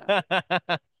 Yeah.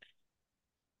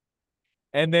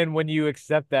 And then when you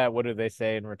accept that, what do they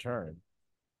say in return?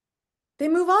 they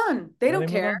move on. They Oh, don't they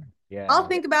move care. on. I'll Yeah.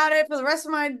 think about it for the rest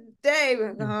of my day.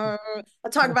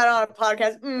 I'll talk about it on a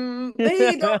podcast.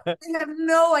 They don't, they have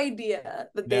no idea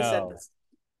that they said No, this.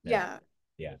 no. Yeah.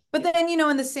 Yeah. But then,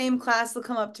 in the same class, they'll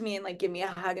come up to me and like give me a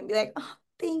hug and be like, "Oh,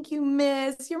 thank you,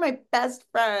 miss. You're my best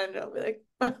friend." I'll be like,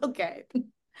 okay,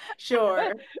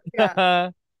 sure.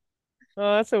 Yeah.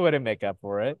 Oh, that's a way to make up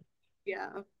for it.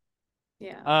 Yeah.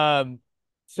 Yeah. Um,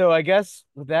 so I guess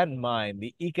with that in mind,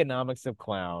 the economics of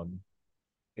clown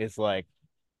is like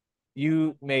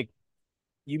you make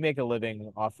you make a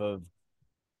living off of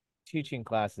teaching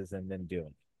classes and then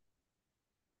doing.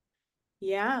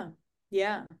 Yeah.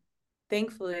 Yeah.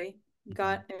 Thankfully, Mhm.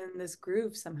 got in this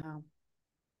groove somehow.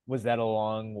 Was that a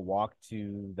long walk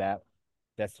to that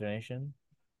destination?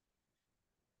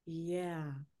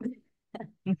 Yeah.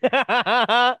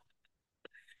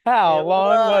 How It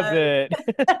long was was. it?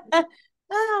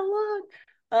 Ah,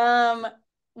 look.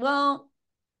 Well,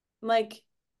 like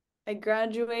I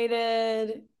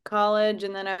graduated college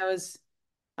and then I was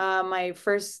my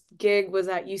first gig was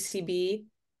at UCB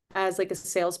as like a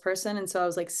salesperson. And so I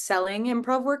was like selling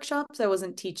improv workshops. I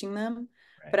wasn't teaching them,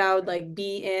 but Right. I would like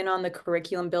be in on the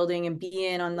curriculum building and be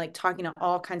in on like talking to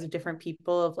all kinds of different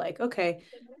people of like, okay,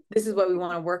 this is what we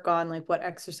want to work on, like what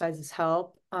exercises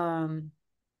help.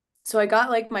 So I got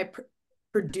like my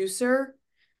producer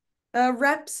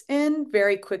reps in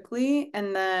very quickly.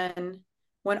 And then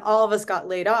when all of us got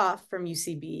laid off from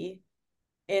UCB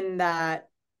in that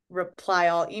reply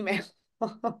all email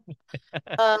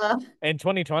uh, In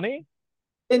 2020?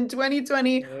 in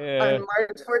 2020 on Yeah.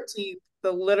 March 14th,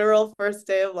 the literal first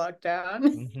day of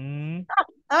lockdown. Hmm.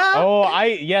 Ah, Oh,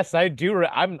 yes, I do.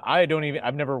 I don't even,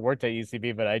 I've never worked at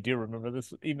UCB, but I do remember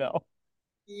this email.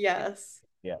 yes.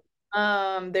 Yeah.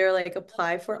 They're like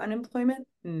apply for unemployment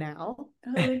now. I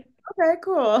was like, okay,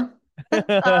 cool.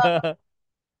 But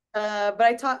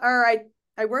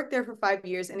I worked there for 5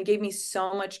 years and it gave me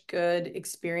so much good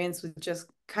experience with just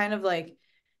kind of like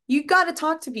you got to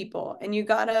talk to people and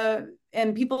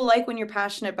and people like when you're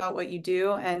passionate about what you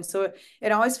do. And so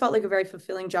it always felt like a very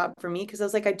fulfilling job for me because I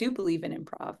was like, I do believe in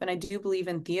improv and I do believe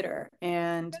in theater.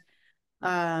 And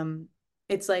um,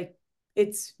 it's like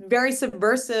it's very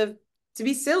subversive to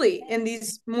be silly in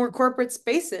these more corporate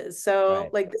spaces. So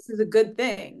Right. like this is a good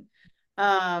thing.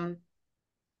 Um,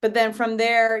 but then from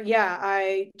there, yeah,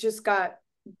 I just got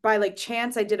by like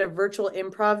chance, I did a virtual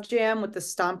improv jam with the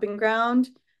Stomping Ground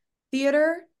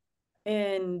Theater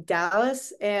in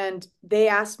Dallas, and they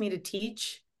asked me to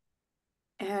teach.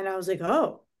 And I was like,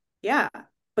 oh, yeah,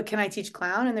 but can I teach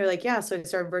clown? And they're like, yeah. So I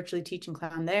started virtually teaching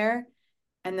clown there.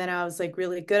 And then I was like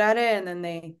really good at it. And then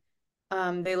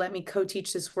they let me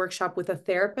co-teach this workshop with a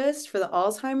therapist for the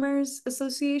Alzheimer's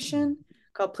Association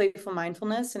called Playful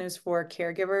Mindfulness, and it was for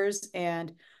caregivers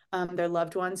and their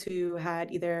loved ones who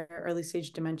had either early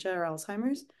stage dementia or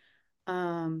Alzheimer's.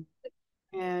 Um,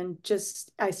 and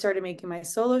just I started making my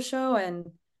solo show, and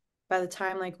by the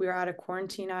time like we were out of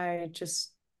quarantine, I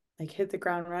just like hit the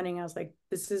ground running. I was like,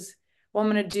 this is what I'm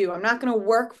gonna do. I'm not gonna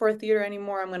work for a theater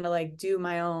anymore. I'm gonna like do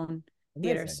my own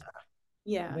theater Amazing. stuff.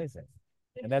 Yeah, Amazing.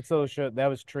 And that's those show that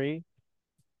was Tree,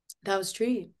 that was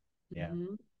Tree. yeah,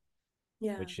 Mm-hmm.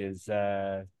 Yeah. which is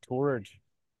toured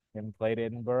and played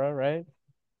Edinburgh, right?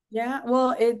 Yeah,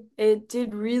 well, it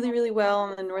did really, really well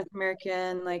on the North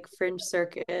American like fringe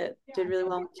circuit, did really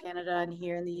well in Canada and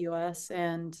here in the US.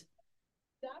 And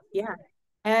yeah.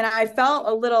 And I felt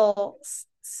a little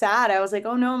sad. I was like,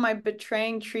 oh no, am I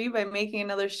betraying Tree by making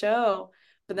another show?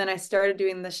 But then I started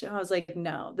doing the show. I was like,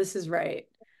 no, this is right.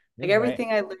 Like You're right.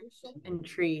 everything I learned in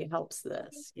Tree helps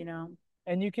this, you know?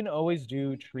 And you can always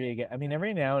do Tree again. I mean,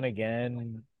 every now and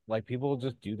again, like people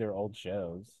just do their old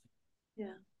shows.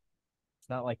 Yeah. It's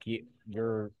not like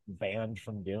you're banned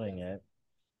from doing it.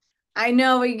 I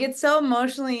know we get so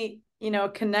emotionally,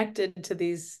 connected to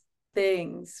these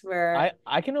things where,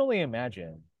 I can only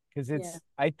imagine because yeah.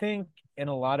 I think in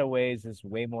a lot of ways it's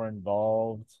way more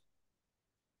involved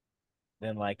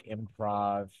than like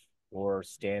improv or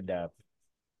stand up,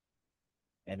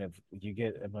 and if you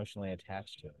get emotionally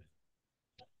attached to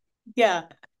it. Yeah.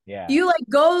 Yeah. You like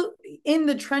go in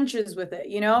the trenches with it,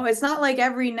 you know? It's not like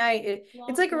every night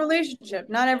it's like a relationship.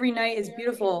 Not every night is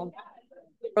beautiful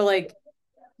or like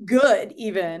good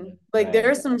even. Like there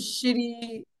Right. are some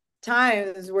shitty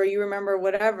times where you remember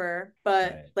whatever,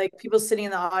 but Right. like people sitting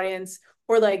in the audience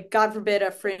or like God forbid a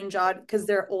fringe odd because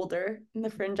they're older in the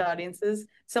fringe audiences,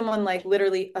 someone like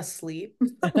literally asleep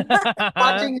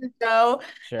watching the show.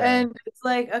 Sure. And it's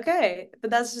like, okay,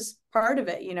 but that's just part of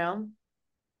it, you know?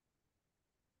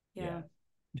 Yeah.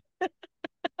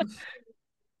 Yeah.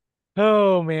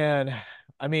 Oh man.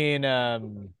 I mean,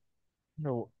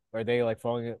 are they like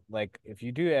falling like if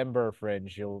you do Ember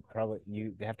Fringe,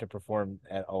 you have to perform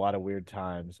at a lot of weird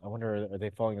times. I wonder, are they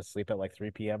falling asleep at like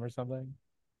 3 p.m. or something?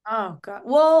 Oh God.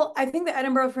 Well, I think the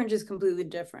Edinburgh Fringe is completely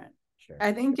different. Sure.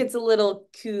 I think it's a little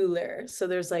cooler. So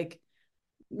there's like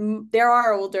there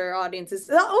are older audiences.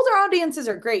 The older audiences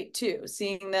are great too.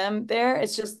 Seeing them there,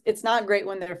 it's just it's not great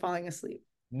when they're falling asleep.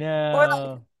 Or like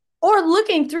No. or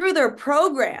looking through their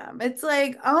program. It's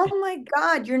like, oh my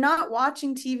God, you're not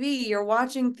watching TV, you're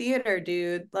watching theater,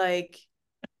 dude. Like,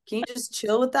 can you just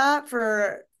chill with that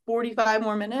for 45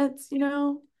 more minutes, you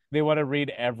know? They want to read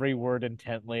every word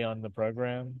intently on the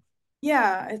program.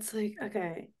 Yeah, it's like,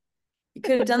 okay, you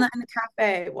could have done that in the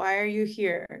cafe. Why are you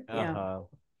here? Yeah. Uh-huh.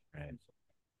 Right.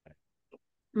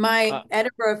 My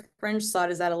Edinburgh Fringe slot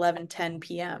is at 11:10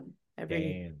 p.m.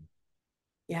 every, Damn.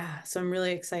 yeah. So I'm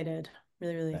really excited.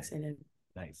 Really, really Nice. excited.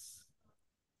 Nice.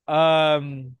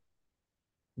 Um,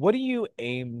 what do you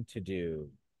aim to do?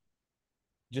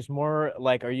 Just more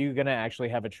like, are you gonna actually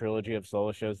have a trilogy of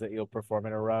solo shows that you'll perform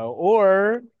in a row,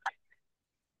 or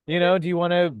do you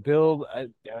want to build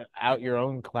out your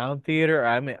own clown theater?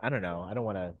 I mean, I don't know. I don't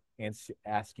want to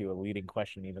ask you a leading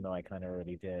question, even though I kind of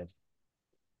already did.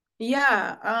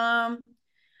 Yeah.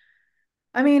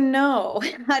 I mean, no,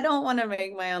 I don't want to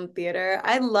make my own theater.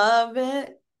 I love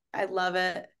it. I love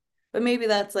it. But maybe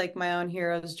that's like my own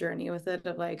hero's journey with it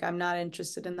of like I'm not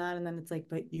interested in that and then it's like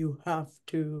but you have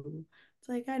to. It's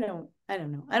like I don't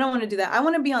know. I don't want to do that. I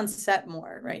want to be on set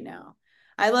more right now.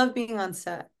 I love being on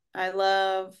set. I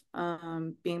love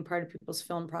being part of people's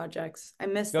film projects. I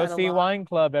miss Go that a see lot. Wine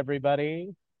Club,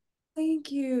 everybody.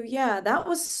 Thank you. Yeah, that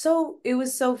was it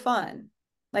was so fun.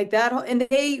 Like that whole, and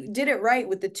they did it right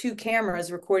with the two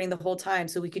cameras recording the whole time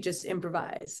so we could just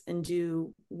improvise and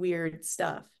do weird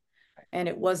stuff. And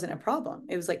it wasn't a problem.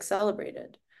 It was like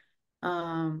celebrated.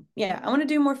 Yeah, I want to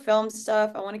do more film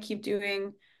stuff. I want to keep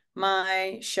doing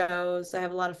my shows. I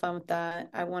have a lot of fun with that.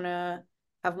 I want to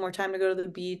have more time to go to the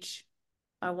beach.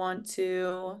 I want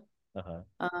to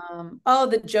Uh-huh. oh,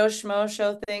 the Joe Schmo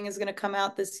show thing is going to come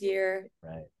out this year.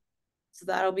 Right. So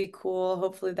that'll be cool.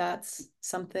 Hopefully that's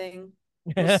something.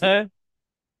 We'll see.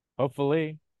 Hopefully.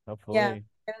 Yeah, Hopefully.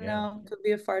 I don't Yeah. know. Could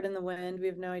be a fart in the wind. We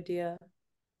have no idea.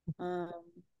 Um,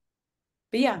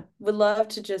 but yeah, would love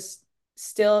to just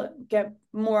still get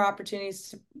more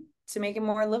opportunities to make it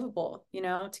more livable,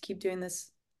 to keep doing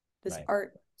this Right.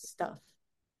 art stuff.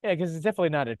 Yeah, because it's definitely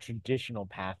not a traditional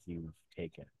path you've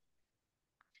taken.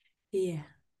 Yeah.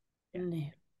 Yeah. No,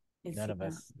 it's None of not.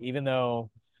 us, even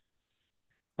though,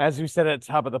 as we said at the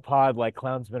top of the pod, like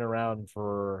clown's been around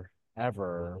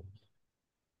forever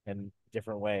in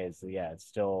different ways. So yeah, it's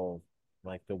still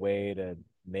like the way to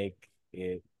make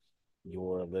it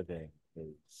your living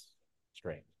is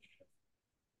strange.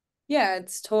 Yeah,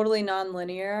 it's totally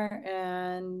non-linear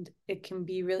and it can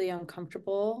be really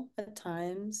uncomfortable at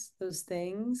times, those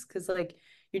things, because like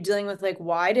you're dealing with like,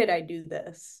 why did I do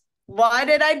this? Why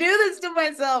did I do this to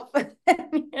myself?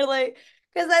 And you're like,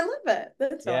 because I live it.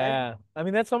 That's why. Yeah. I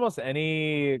mean, that's almost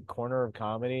any corner of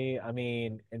comedy. I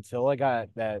mean, until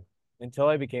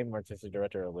I became artistic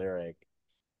director of Lyric,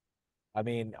 I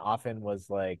mean, often was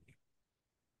like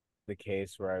the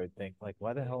case where I would think, like,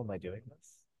 why the hell am I doing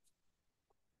this?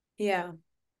 Yeah.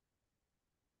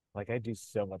 Like, I do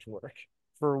so much work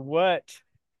for what?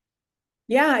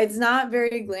 Yeah, it's not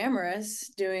very glamorous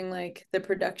doing like the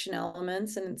production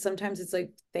elements and sometimes it's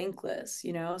like thankless.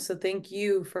 So thank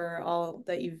you for all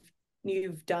that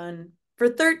you've done for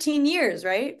 13 years,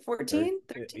 right? 14?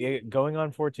 13? Going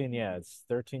on 14. Yeah, it's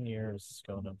 13 years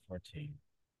going on 14.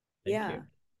 Thank you. Yeah.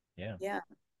 Yeah. Yeah.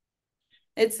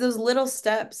 It's those little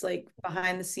steps like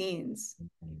behind the scenes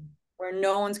Mhm. where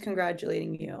no one's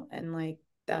congratulating you and like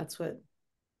that's what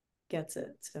gets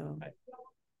it. So, Right.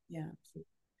 yeah.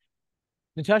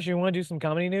 Natasha, you want to do some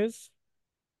comedy news?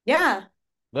 Yeah.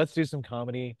 Let's do some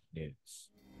comedy news.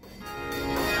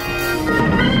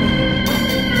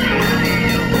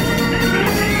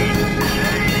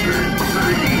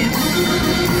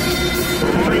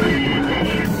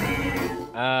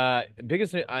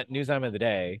 Biggest news item of the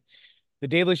day. The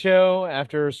Daily Show,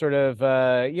 after sort of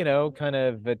kind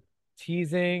of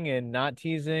teasing and not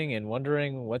teasing and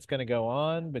wondering what's going to go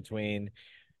on between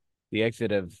the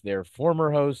exit of their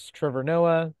former host Trevor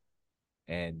Noah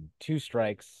and two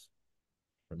strikes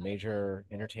from major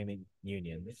entertainment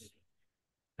unions,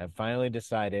 have finally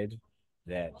decided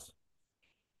that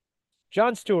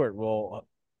Jon Stewart will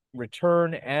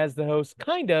return as the host,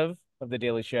 kind of the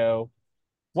Daily Show.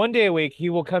 One day a week, he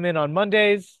will come in on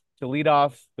Mondays to lead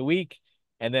off the week,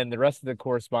 and then the rest of the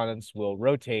correspondents will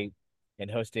rotate in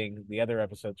hosting the other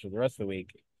episodes for the rest of the week.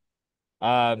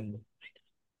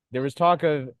 There was talk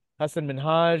of Hassan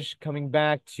Minhaj coming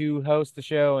back to host the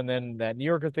show, and then that New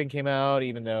Yorker thing came out,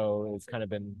 even though it's kind of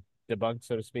been debunked,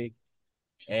 so to speak.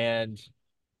 And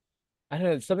I don't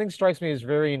know, something strikes me as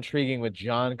very intriguing with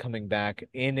John coming back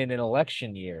in an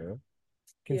election year,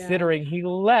 Yeah. considering he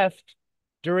left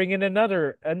during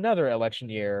another election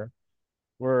year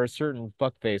where a certain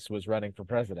fuckface was running for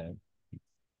president.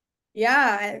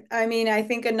 Yeah, I mean, I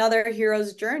think another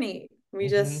hero's journey. Hmm.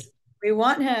 We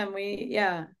want him.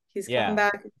 Yeah, he's come Yeah,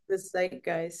 back to the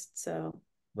zeitgeist. So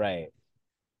right.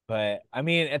 But I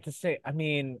mean, at the same,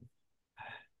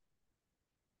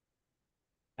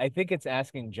 I think it's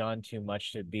asking John too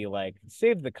much to be like,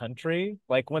 save the country.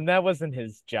 Like when that wasn't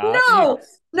his job.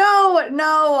 no,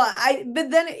 no. But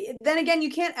then again, you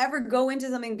can't ever go into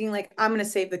something being like, I'm gonna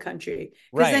save the country,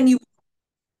 because then Right,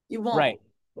 you right.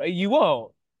 won't. You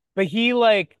won't. But he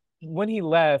like when he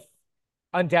left,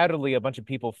 undoubtedly a bunch of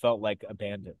people felt like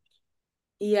abandoned.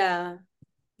 Yeah,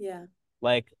 yeah,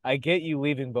 Like, I get you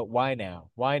leaving, but why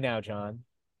now? Why now, John?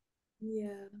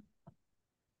 yeah.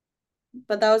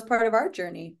 But that was part of our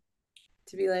journey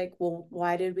to be like, well,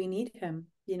 why did we need him?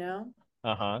 You know?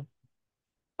 Uh-huh.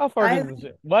 How far I does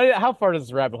this what how far does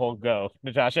this rabbit hole go,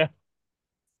 Natasha?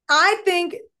 I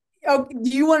think, oh, do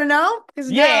you want to know?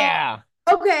 Because now, Yeah.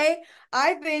 okay,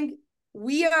 I think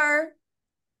we are,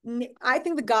 I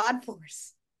think the God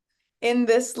force in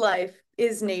this life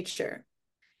is nature.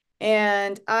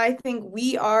 And I think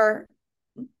we are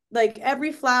like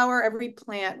every flower, every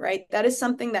plant, right? That is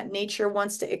something that nature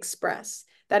wants to express.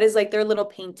 That is like their little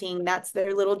painting. That's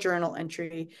their little journal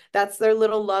entry. That's their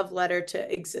little love letter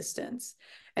to existence.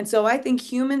 And so I think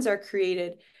humans are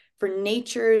created for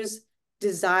nature's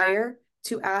desire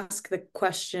to ask the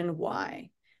question why.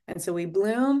 And so we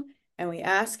bloom and we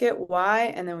ask it why,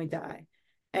 and then we die.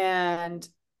 And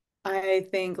I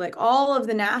think like all of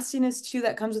the nastiness too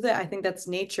that comes with it, I think that's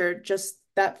nature, just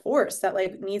that force that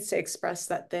like needs to express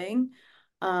that thing.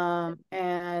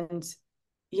 And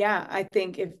yeah, I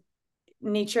think if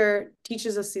nature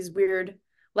teaches us these weird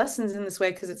lessons in this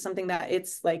way, because it's something that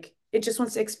it's like it just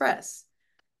wants to express,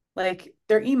 like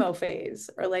their emo phase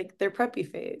or like their preppy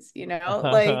phase, like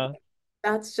Uh-huh.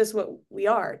 that's just what we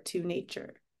are to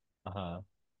nature. Uh-huh.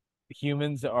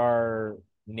 Humans are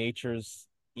nature's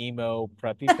emo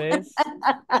preppy phase.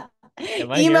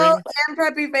 Am I Emo hearing? and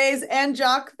preppy phase and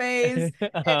jock phase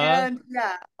Uh-huh. and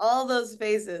yeah, all those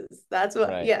phases. That's what,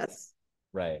 Right. yes.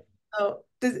 Right. Oh,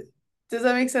 does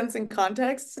that make sense in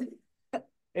context?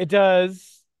 It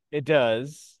does. It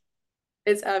does.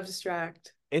 It's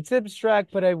abstract. It's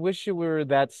abstract, but I wish it were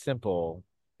that simple,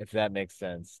 if that makes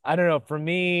sense. I don't know. For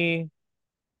me,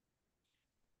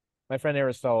 my friend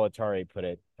Aristotle Atari put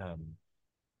it kind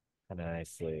of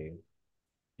nicely.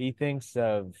 He thinks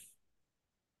of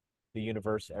the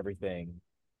universe, everything,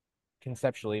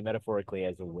 conceptually, metaphorically,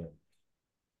 as a wind.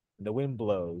 The wind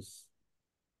blows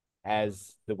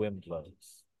as the wind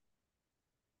blows.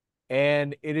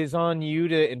 And it is on you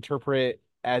to interpret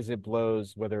as it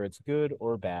blows, whether it's good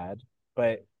or bad.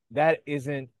 But that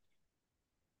isn't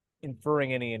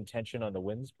inferring any intention on the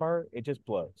wind's part. It just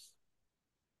blows.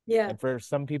 Yeah. And for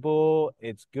some people,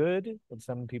 it's good, and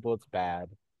some people, it's bad.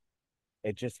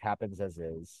 It just happens as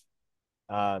is.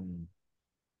 Um,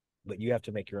 but you have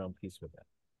to make your own peace with it.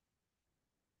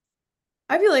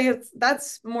 I feel like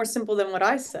that's more simple than what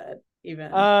I said,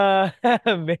 even. Uh,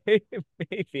 maybe,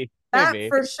 maybe, That maybe.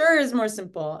 for sure is more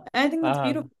simple. And I think that's Uh,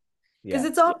 beautiful because yeah,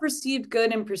 it's all perceived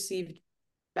good and perceived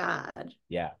bad.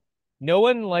 yeah. No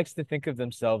one likes to think of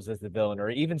themselves as the villain,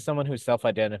 or even someone who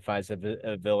self-identifies as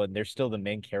a villain. They're still the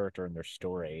main character in their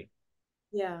story.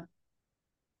 Yeah.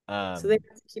 So they Um,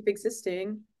 have to keep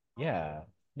existing. yeah.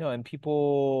 No, and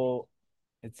people,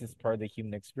 it's just part of the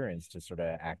human experience to sort of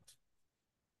act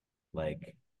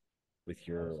like with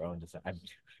your own design.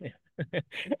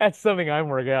 That's something I'm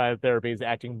working on in therapy is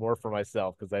acting more for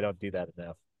myself because I don't do that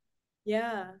enough.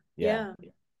 Yeah. Yeah. Yeah.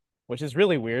 Which is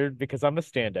really weird because I'm a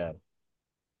stand-up.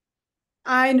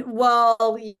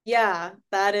 Well, yeah,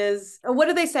 that is, what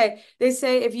do they say? They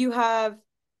say if you have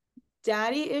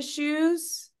daddy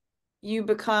issues, you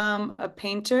become a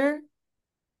painter,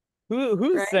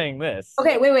 Who's right? saying this?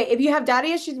 Okay, wait. If you have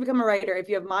daddy issues, you become a writer. If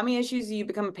you have mommy issues, you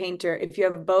become a painter. If you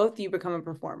have both, you become a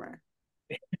performer.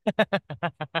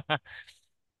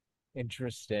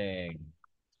 Interesting.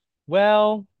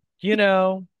 Well, you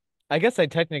know, I guess I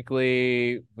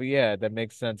technically, but yeah, that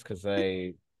makes sense because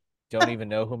I don't even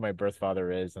know who my birth father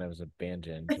is, and I was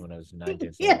abandoned when I was 9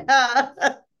 days old.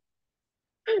 Yeah.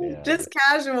 Yeah. Just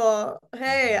casual.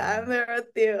 Hey, I'm Mhm. there with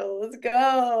you. Let's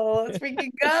go. Let's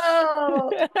freaking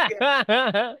go.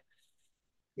 Yeah.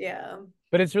 Yeah.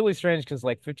 But it's really strange because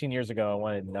like 15 years ago, I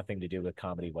wanted nothing to do with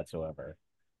comedy whatsoever.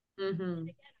 Hmm.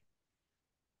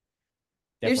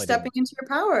 You're Definitely stepping didn't. into your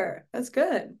power. That's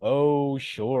good. Oh,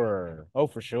 sure. Oh,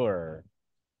 for sure.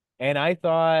 And I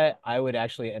thought I would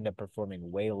actually end up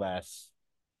performing way less,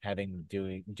 having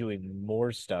doing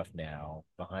more stuff now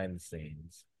behind the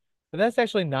scenes. But that's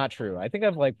actually not true. I think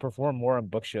I've like performed more on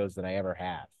book shows than I ever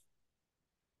have.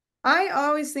 I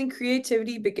always think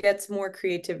creativity begets more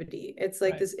creativity. It's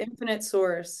like Right. this infinite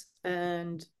source.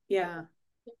 And yeah,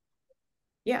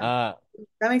 yeah, Uh,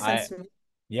 that makes sense I to me.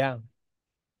 yeah.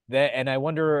 That and I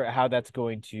wonder how that's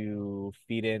going to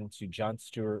feed into Jon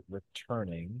Stewart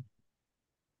returning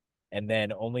and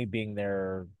then only being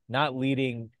there, not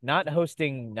leading, not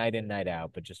hosting night in, night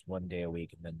out, but just one day a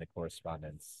week, and then the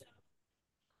correspondence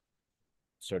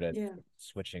sort of Yeah.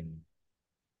 switching.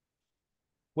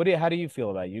 How do you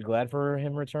feel about it? You glad for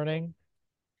him returning?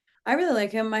 I really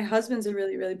like him. My husband's a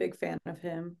really, really big fan of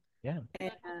him. Yeah.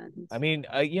 And I mean,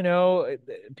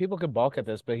 people could balk at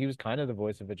this, but he was kind of the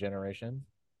voice of a generation.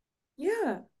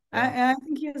 yeah, Yeah. I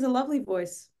think he has a lovely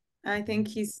voice. I think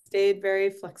he stayed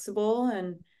very flexible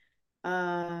and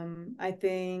I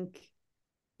think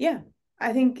yeah,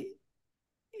 I think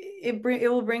it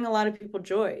will bring a lot of people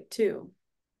joy too. Right.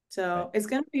 So it's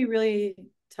going to be really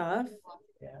tough.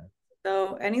 Yeah.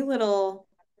 So any little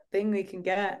thing we can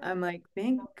get, I'm like,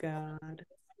 thank God,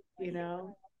 you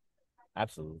know?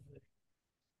 Absolutely.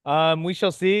 We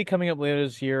shall see coming up later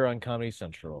this year on Comedy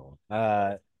Central.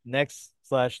 Next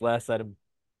slash last item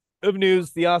of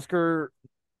news, the Oscar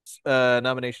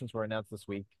nominations were announced this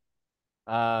week.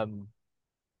 Um,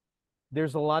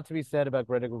 there's a lot to be said about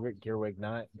Greta Gerwig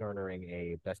not garnering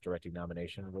a Best Directing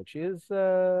nomination, which is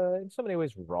in so many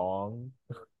ways wrong.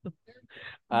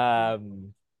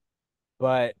 Um,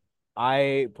 but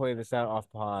I pointed this out off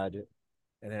pod,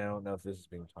 and I don't know if this is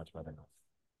being talked about enough.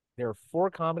 There are four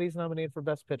comedies nominated for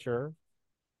Best Picture.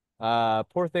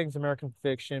 Poor Things, American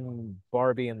Fiction,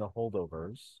 Barbie, and The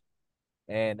Holdovers.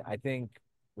 And I think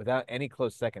without any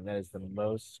close second, that is the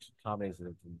most comedies that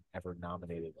have been ever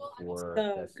nominated for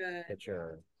So Best good.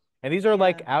 Picture. And these are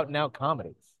like Yeah. out and out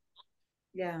comedies.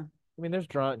 Yeah. I mean, there's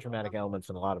dramatic elements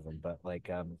in a lot of them, but like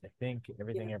I think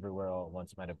Everything Yeah. Everywhere All at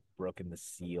Once might have broken the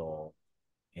seal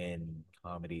in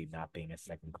comedy not being a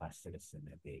second class citizen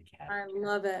at the I Academy.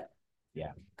 love it.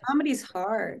 Yeah. Comedy's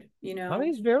hard, you know.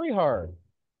 Comedy's very hard.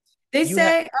 They You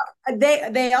have say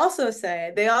they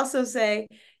also say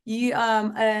you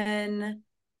an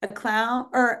a clown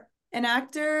or an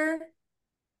actor.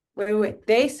 Wait.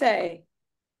 They say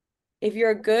if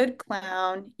you're a good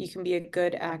clown, you can be a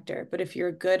good actor. But if you're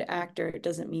a good actor, it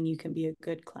doesn't mean you can be a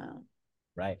good clown.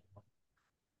 right.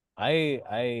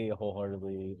 I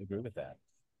wholeheartedly agree with that.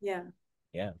 Yeah.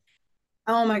 Yeah.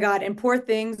 Oh my God. And Poor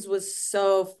Things was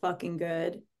so fucking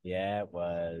good. Yeah, it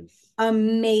was.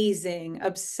 Amazing.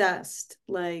 Obsessed.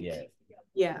 Yeah. Like, yeah.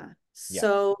 Yeah.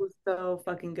 So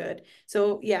fucking good.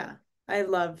 So yeah, I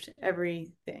loved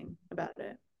everything about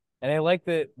it. And I like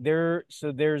that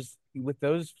there's with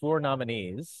those four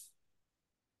nominees,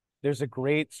 there's a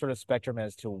great sort of spectrum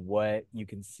as to what you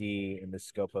can see in the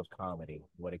scope of comedy,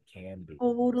 what it can be.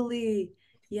 Totally.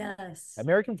 Yes.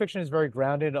 American Fiction is very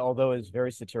grounded, although it's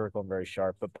very satirical and very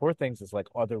sharp, but Poor Things is like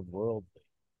otherworldly.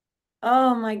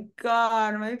 Oh my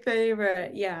God, my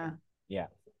favorite. Yeah. Yeah.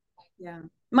 Yeah.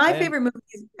 My And favorite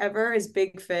movie ever is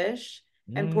Big Fish,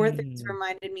 and Poor Things mm,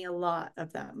 reminded me a lot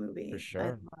of that for movie. I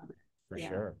sure. love it. For Yeah.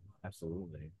 sure.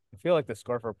 Absolutely. I feel like the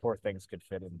score for Poor Things could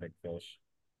fit in Big Fish.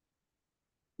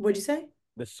 What'd you say?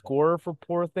 The score for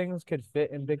Poor Things could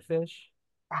fit in Big Fish.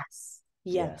 Yes.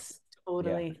 Yeah. Yes, Yeah.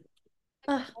 totally.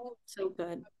 Ah, so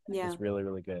good. Yeah. It's really,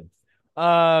 really good.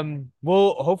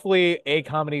 Well, hopefully a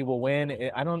comedy will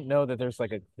win. I don't know that there's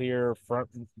like a clear front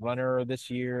runner this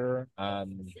year.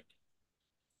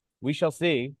 We shall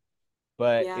see,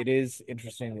 but Yeah. it is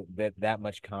interesting that that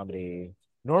much comedy.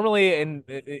 Normally,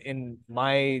 in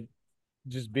my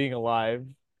just being alive,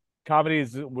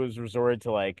 was resorted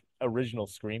to like original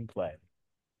screenplay,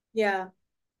 Yeah.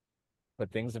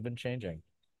 but things have been changing.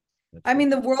 That's I for mean,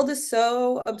 the sure. world is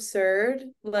so absurd.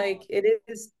 Like, it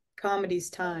is comedy's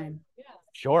time.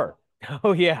 Sure.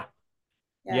 Oh yeah.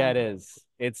 Yeah, Yeah. it is.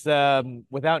 It's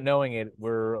without knowing it,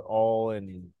 we're all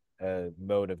in a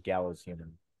mode of gallows humor.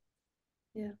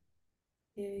 Yeah.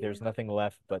 Yeah. There's nothing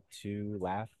left but to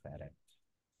laugh at it.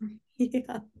 Yeah.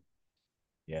 Yeah.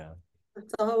 Yeah,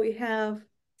 That's all we have.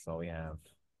 that's all we have.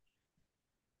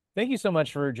 Thank you so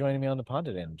much for joining me on the pod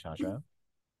today, Natasha.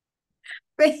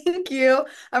 Thank you.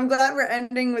 I'm glad we're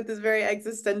ending with this very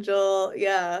existential,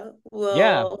 yeah,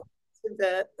 Yeah, little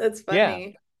bit. That's yeah.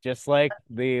 funny. Just like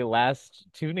the last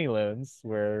Toonie Loons,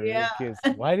 where Yeah. it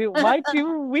gives why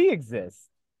do we exist?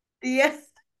 Yeah.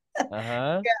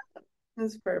 Uh-huh. Yeah.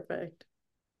 That's perfect.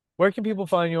 Where can people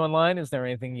find you online? Is there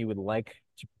anything you would like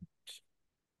to?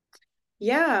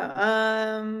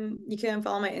 Yeah, you can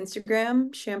follow my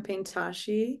Instagram, Champagne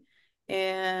Tashi,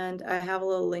 and I have a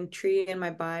little link tree in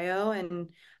my bio, and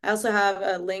I also have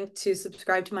a link to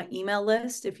subscribe to my email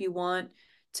list if you want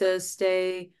to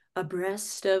stay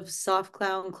abreast of Soft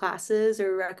Clown classes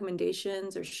or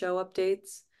recommendations or show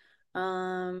updates.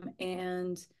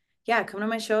 And yeah, come to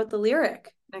my show at the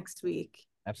Lyric next week.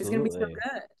 It's gonna be so Absolutely.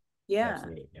 good. Yeah,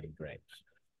 Absolutely. That'd be great.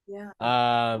 yeah.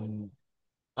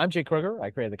 I'm Jake Kroger. I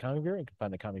created the Comedy Bureau. You can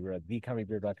find the Comedy Bureau at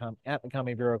thecomedybureau.com, at the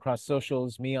Comedy Bureau across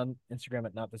socials, me on Instagram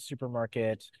at Not the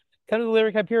Supermarket. Come to the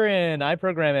Lyric Hyperion. I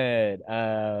program it.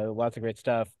 Lots of great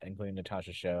stuff, including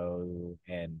Natasha's show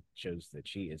and shows that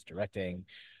she is directing.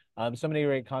 So many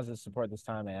great causes to support this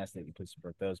time. I ask that you please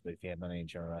support those, but if you have money and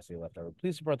generosity left over,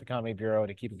 please support the Comedy Bureau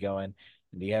to keep it going.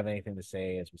 And do you have anything to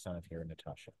say as we sign off here,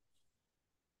 Natasha?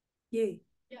 Yay.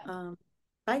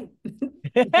 Bye.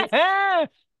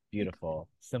 Beautiful,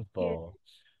 simple.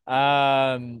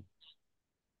 Live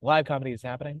comedy is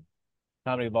happening.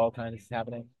 Comedy of all kinds is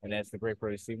happening. And as the great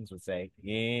Brody Stevens would say,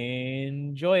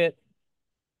 enjoy it.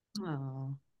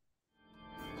 Oh.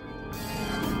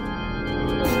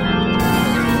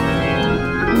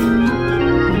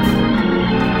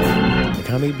 The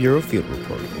Comedy Bureau Field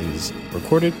Report is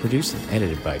recorded, produced, and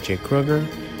edited by Jake Kroger.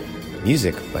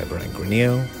 Music by Brian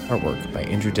Granillo. Artwork by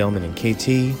Andrew Delman and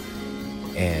KT.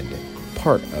 And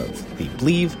part of the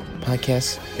Believe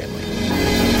podcast family.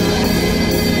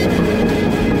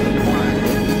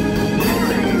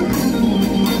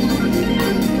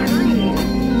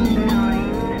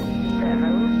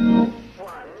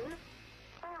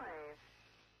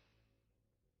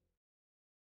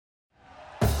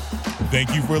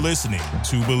 Thank you for listening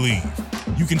to Believe.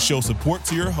 You can show support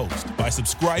to your host by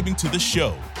subscribing to the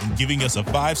show and giving us a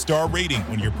 5-star rating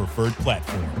on your preferred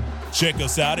platform. Check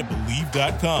us out at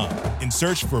Believe.com and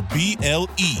search for BLEAV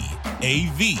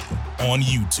on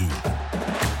YouTube.